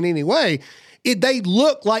America in any way? They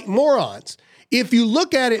look like morons. If you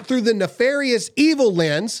look at it through the nefarious evil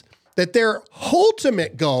lens, that their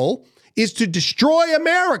ultimate goal is to destroy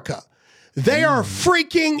America. They are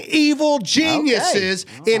freaking evil geniuses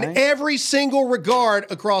in every single regard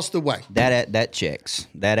across the way. That checks.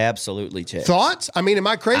 That absolutely checks. Thoughts? I mean, am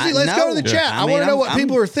I crazy? Let's go to the chat. I want to know what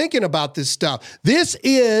people are thinking about this stuff. This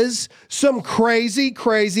is some crazy,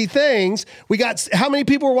 crazy things. We got, how many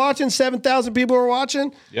people are watching? 7,000 people are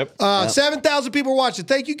watching? Yep. 7,000 people are watching.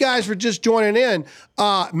 Thank you guys for just joining in.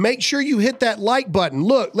 Make sure you hit that like button.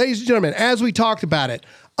 Look, ladies and gentlemen, as we talked about it,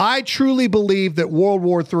 I truly believe that World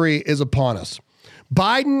War III is upon us.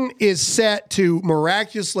 Biden is set to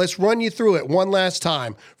let's run you through it one last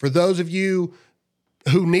time for those of you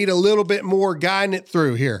who need a little bit more guiding it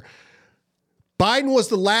through here. Biden was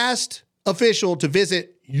the last official to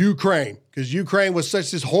visit Ukraine because Ukraine was such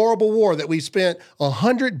this horrible war that we spent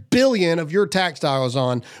 $100 billion of your tax dollars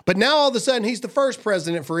on. But now all of a sudden he's the first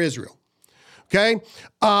president for Israel. Okay.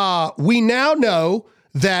 We now know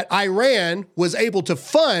that Iran was able to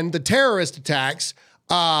fund the terrorist attacks,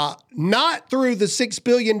 not through the $6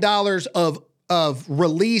 billion of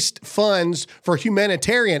released funds for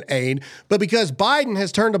humanitarian aid, but because Biden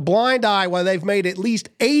has turned a blind eye while they've made at least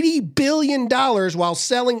 $80 billion while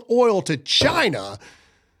selling oil to China.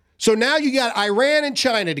 So now you got Iran and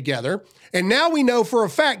China together, and now we know for a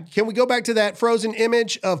fact, can we go back to that frozen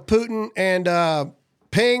image of Putin and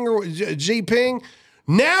Xi Jinping?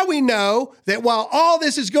 Now we know that while all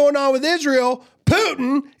this is going on with Israel,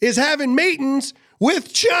 Putin is having meetings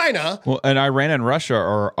with China. Well, and Iran and Russia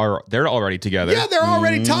are they're already together. Yeah, they're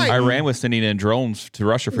already tight. Iran was sending in drones to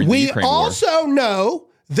Russia for the Ukraine war. We also know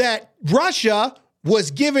that Russia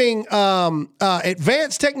was giving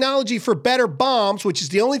advanced technology for better bombs, which is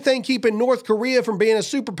the only thing keeping North Korea from being a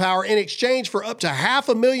superpower, in exchange for up to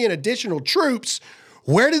 500,000 additional troops.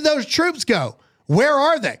 Where did those troops go? Where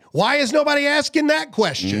are they? Why is nobody asking that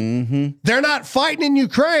question? They're not fighting in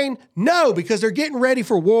Ukraine? No, because they're getting ready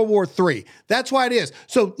for World War III. That's why it is.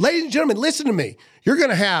 So, ladies and gentlemen, listen to me. You're going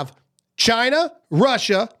to have China,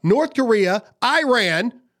 Russia, North Korea,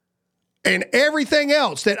 Iran, and everything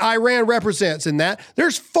else that Iran represents in that.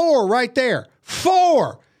 There's 4 right there.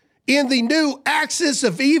 4 in the new axis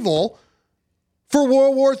of evil for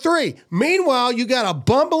World War III. Meanwhile, you got a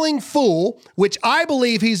bumbling fool, which I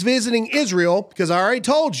believe he's visiting Israel, because I already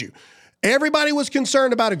told you. Everybody was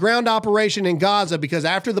concerned about a ground operation in Gaza because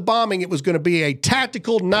after the bombing, it was going to be a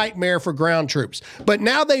tactical nightmare for ground troops. But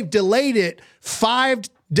now they've delayed it 5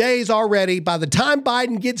 days already. By the time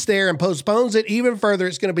Biden gets there and postpones it even further,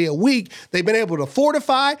 it's going to be a week. They've been able to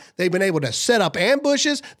fortify. They've been able to set up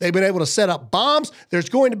ambushes. They've been able to set up bombs. There's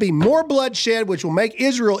going to be more bloodshed, which will make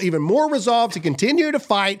Israel even more resolved to continue to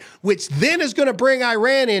fight, which then is going to bring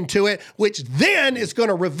Iran into it, which then is going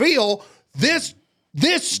to reveal this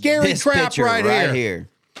scary crap right here.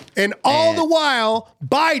 And all the while,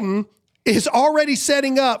 Biden is already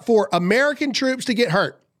setting up for American troops to get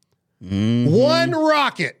hurt. One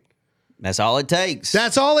rocket. That's all it takes.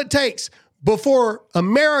 That's all it takes before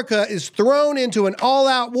America is thrown into an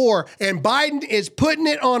all-out war, and Biden is putting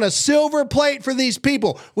it on a silver plate for these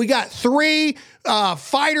people. We got 3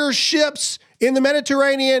 fighter ships in the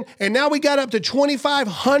Mediterranean, and now we got up to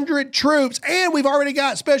 2,500 troops, and we've already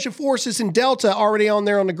got special forces in Delta already on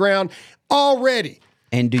there on the ground already.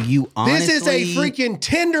 And do you honestly... This is a freaking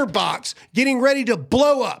tinderbox getting ready to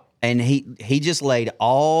blow up. And he just laid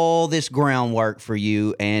all this groundwork for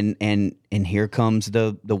you, and here comes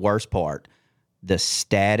the worst part. The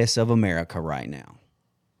status of America right now.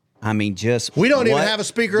 I mean, we don't even have a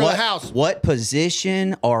Speaker of the House. What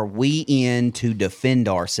position are we in to defend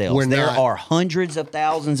ourselves? There are hundreds of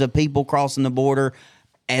thousands of people crossing the border.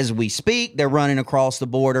 As we speak, they're running across the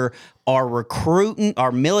border.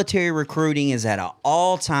 Our military recruiting is at an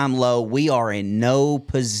all-time low. We are in no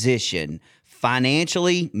position,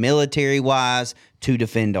 financially, military-wise, to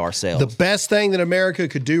defend ourselves. The best thing that America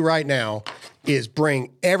could do right now is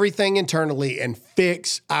bring everything internally and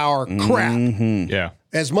fix our crap. Yeah.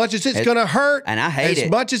 As much as it's going to hurt. And I hate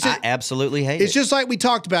it. I absolutely hate it. It's just like we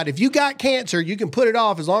talked about. If you got cancer, you can put it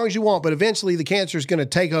off as long as you want, but eventually the cancer is going to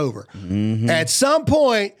take over. At some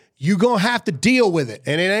point, you're going to have to deal with it.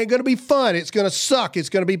 And it ain't going to be fun. It's going to suck. It's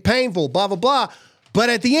going to be painful, blah, blah, blah. But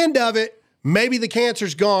at the end of it, maybe the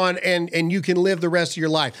cancer's gone and you can live the rest of your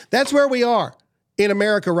life. That's where we are in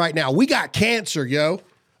America right now. We got cancer, yo.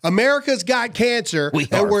 America's got cancer,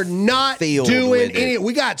 and we're not doing any.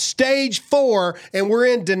 We got stage 4, and we're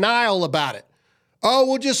in denial about it. Oh,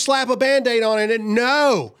 we'll just slap a Band-Aid on it.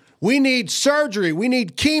 No, we need surgery. We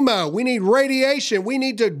need chemo. We need radiation. We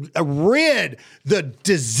need to rid the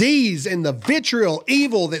disease and the vitriol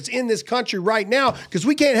evil that's in this country right now because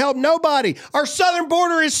we can't help nobody. Our southern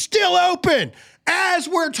border is still open. As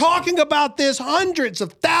we're talking about this, hundreds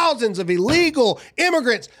of thousands of illegal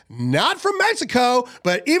immigrants, not from Mexico,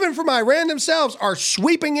 but even from Iran themselves, are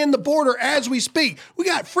sweeping in the border as we speak. We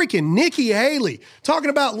got freaking Nikki Haley talking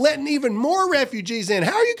about letting even more refugees in.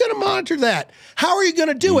 How are you going to monitor that? How are you going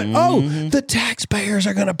to do it? Oh, the taxpayers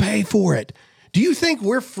are going to pay for it. Do you think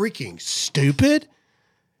we're freaking stupid?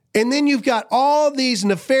 And then you've got all these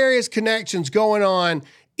nefarious connections going on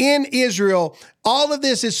in Israel. All of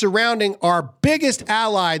this is surrounding our biggest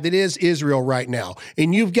ally that is Israel right now.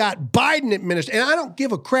 And you've got Biden administration. And I don't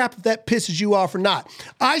give a crap if that pisses you off or not.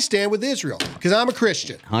 I stand with Israel because I'm a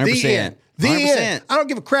Christian. 100%. The end. I don't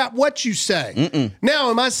give a crap what you say. Now,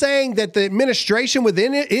 am I saying that the administration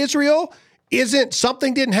within Israel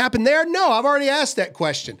didn't happen there? No, I've already asked that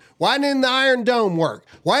question. Why didn't the Iron Dome work?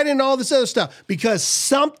 Why didn't all this other stuff? Because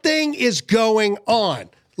something is going on,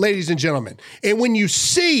 ladies and gentlemen. And when you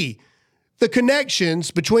see the connections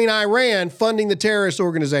between Iran funding the terrorist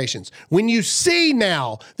organizations, when you see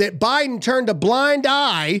now that Biden turned a blind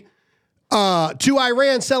eye to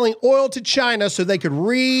Iran selling oil to China so they could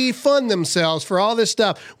refund themselves for all this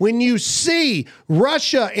stuff, when you see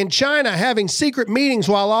Russia and China having secret meetings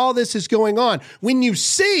while all this is going on, when you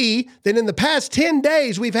see that in the past 10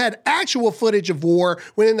 days we've had actual footage of war,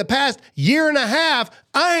 when in the past year and a half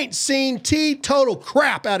I ain't seen total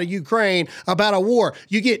crap out of Ukraine about a war.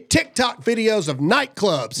 You get TikTok videos of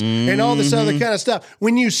nightclubs and all this other kind of stuff.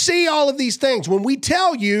 When you see all of these things, when we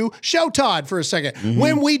tell you, show Todd for a second,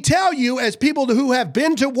 when we tell you as people who have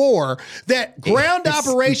been to war that ground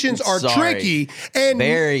operations are tricky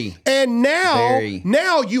and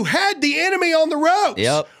now you had the enemy on the ropes.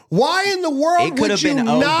 Yep. Why in the world would you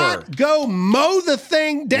not go mow the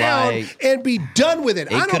thing down and be done with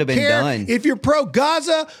it? I don't care if you're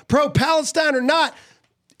pro-Gaza, pro-Palestine or not.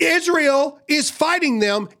 Israel is fighting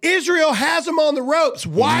them. Israel has them on the ropes.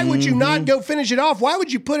 Why would you not go finish it off? Why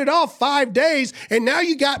would you put it off 5 days? And now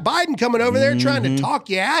you got Biden coming over there trying to talk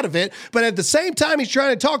you out of it. But at the same time he's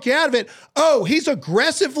trying to talk you out of it, he's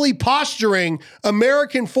aggressively posturing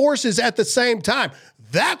American forces at the same time.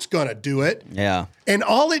 That's going to do it. Yeah. And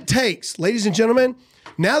all it takes, ladies and gentlemen,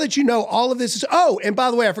 now that you know all of this is, and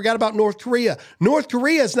by the way, I forgot about North Korea. North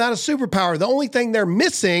Korea is not a superpower. The only thing they're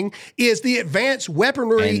missing is the advanced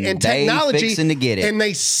weaponry and technology. Fixing to get it. And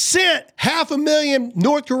they sent 500,000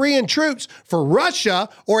 North Korean troops for Russia,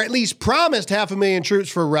 or at least promised 500,000 troops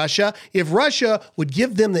for Russia, if Russia would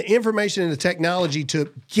give them the information and the technology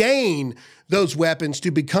to gain those weapons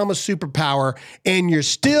to become a superpower, and you're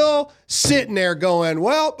still sitting there going,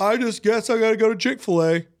 well, I just guess I got to go to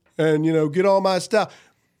Chick-fil-A and, get all my stuff.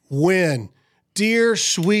 When, dear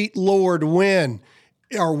sweet Lord, when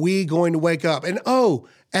are we going to wake up? And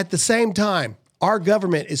at the same time, our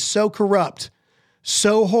government is so corrupt,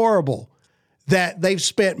 so horrible, that they've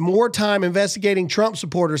spent more time investigating Trump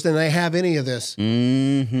supporters than they have any of this.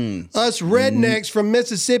 Us rednecks from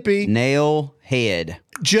Mississippi. Nail head.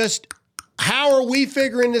 Just... how are we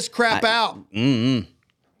figuring this crap out? Ladies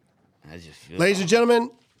and gentlemen,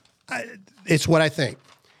 it's what I think.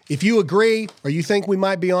 If you agree or you think we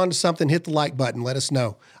might be on to something, hit the like button. Let us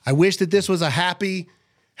know. I wish that this was a happy,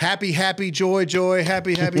 joy, happy, joy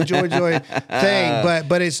thing,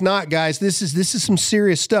 but it's not, guys. This is some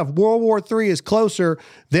serious stuff. World War III is closer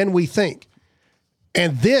than we think.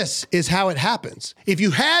 And this is how it happens. If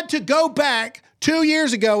you had to go back 2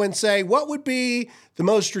 years ago and say, what would be the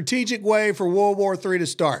most strategic way for World War III to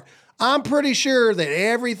start? I'm pretty sure that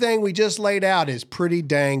everything we just laid out is pretty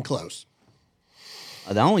dang close.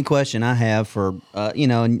 The only question I have for,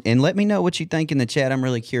 and let me know what you think in the chat. I'm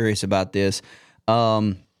really curious about this.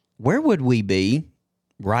 Where would we be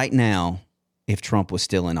right now if Trump was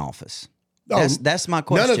still in office? That's my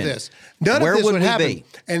question. None of this would happen.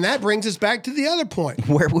 And that brings us back to the other point.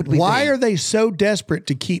 Where would we be? Why are they so desperate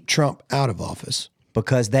to keep Trump out of office?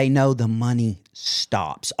 Because they know the money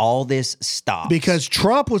stops. All this stops. Because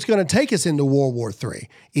Trump was going to take us into World War III.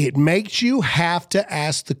 It makes you have to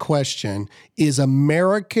ask the question, is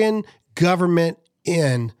American government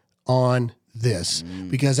in on this?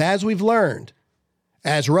 Because as we've learned,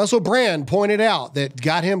 as Russell Brand pointed out, that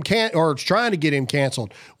got him trying to get him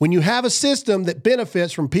canceled. When you have a system that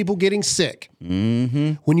benefits from people getting sick,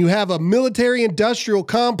 when you have a military-industrial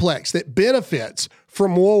complex that benefits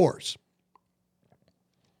from wars,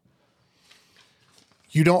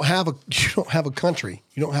 you don't have a country,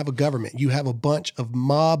 you don't have a government. You have a bunch of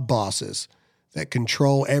mob bosses that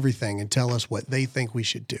control everything and tell us what they think we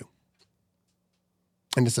should do.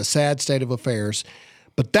 And it's a sad state of affairs,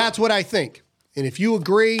 but that's what I think. And if you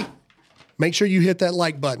agree, make sure you hit that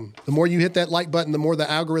like button. The more you hit that like button, the more the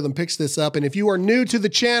algorithm picks this up. And if you are new to the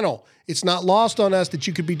channel, it's not lost on us that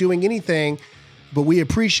you could be doing anything, but we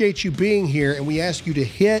appreciate you being here, and we ask you to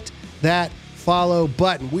hit that follow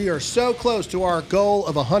button. We are so close to our goal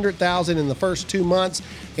of 100,000 in the first 2 months,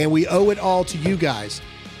 and we owe it all to you guys.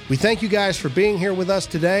 We thank you guys for being here with us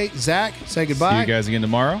today. Zach, say goodbye. See you guys again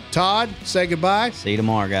tomorrow. Todd, say goodbye. See you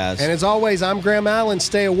tomorrow, guys. And as always, I'm Graham Allen.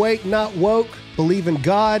 Stay awake, not woke. Believe in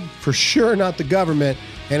God, for sure not the government.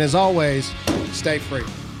 And as always, stay free.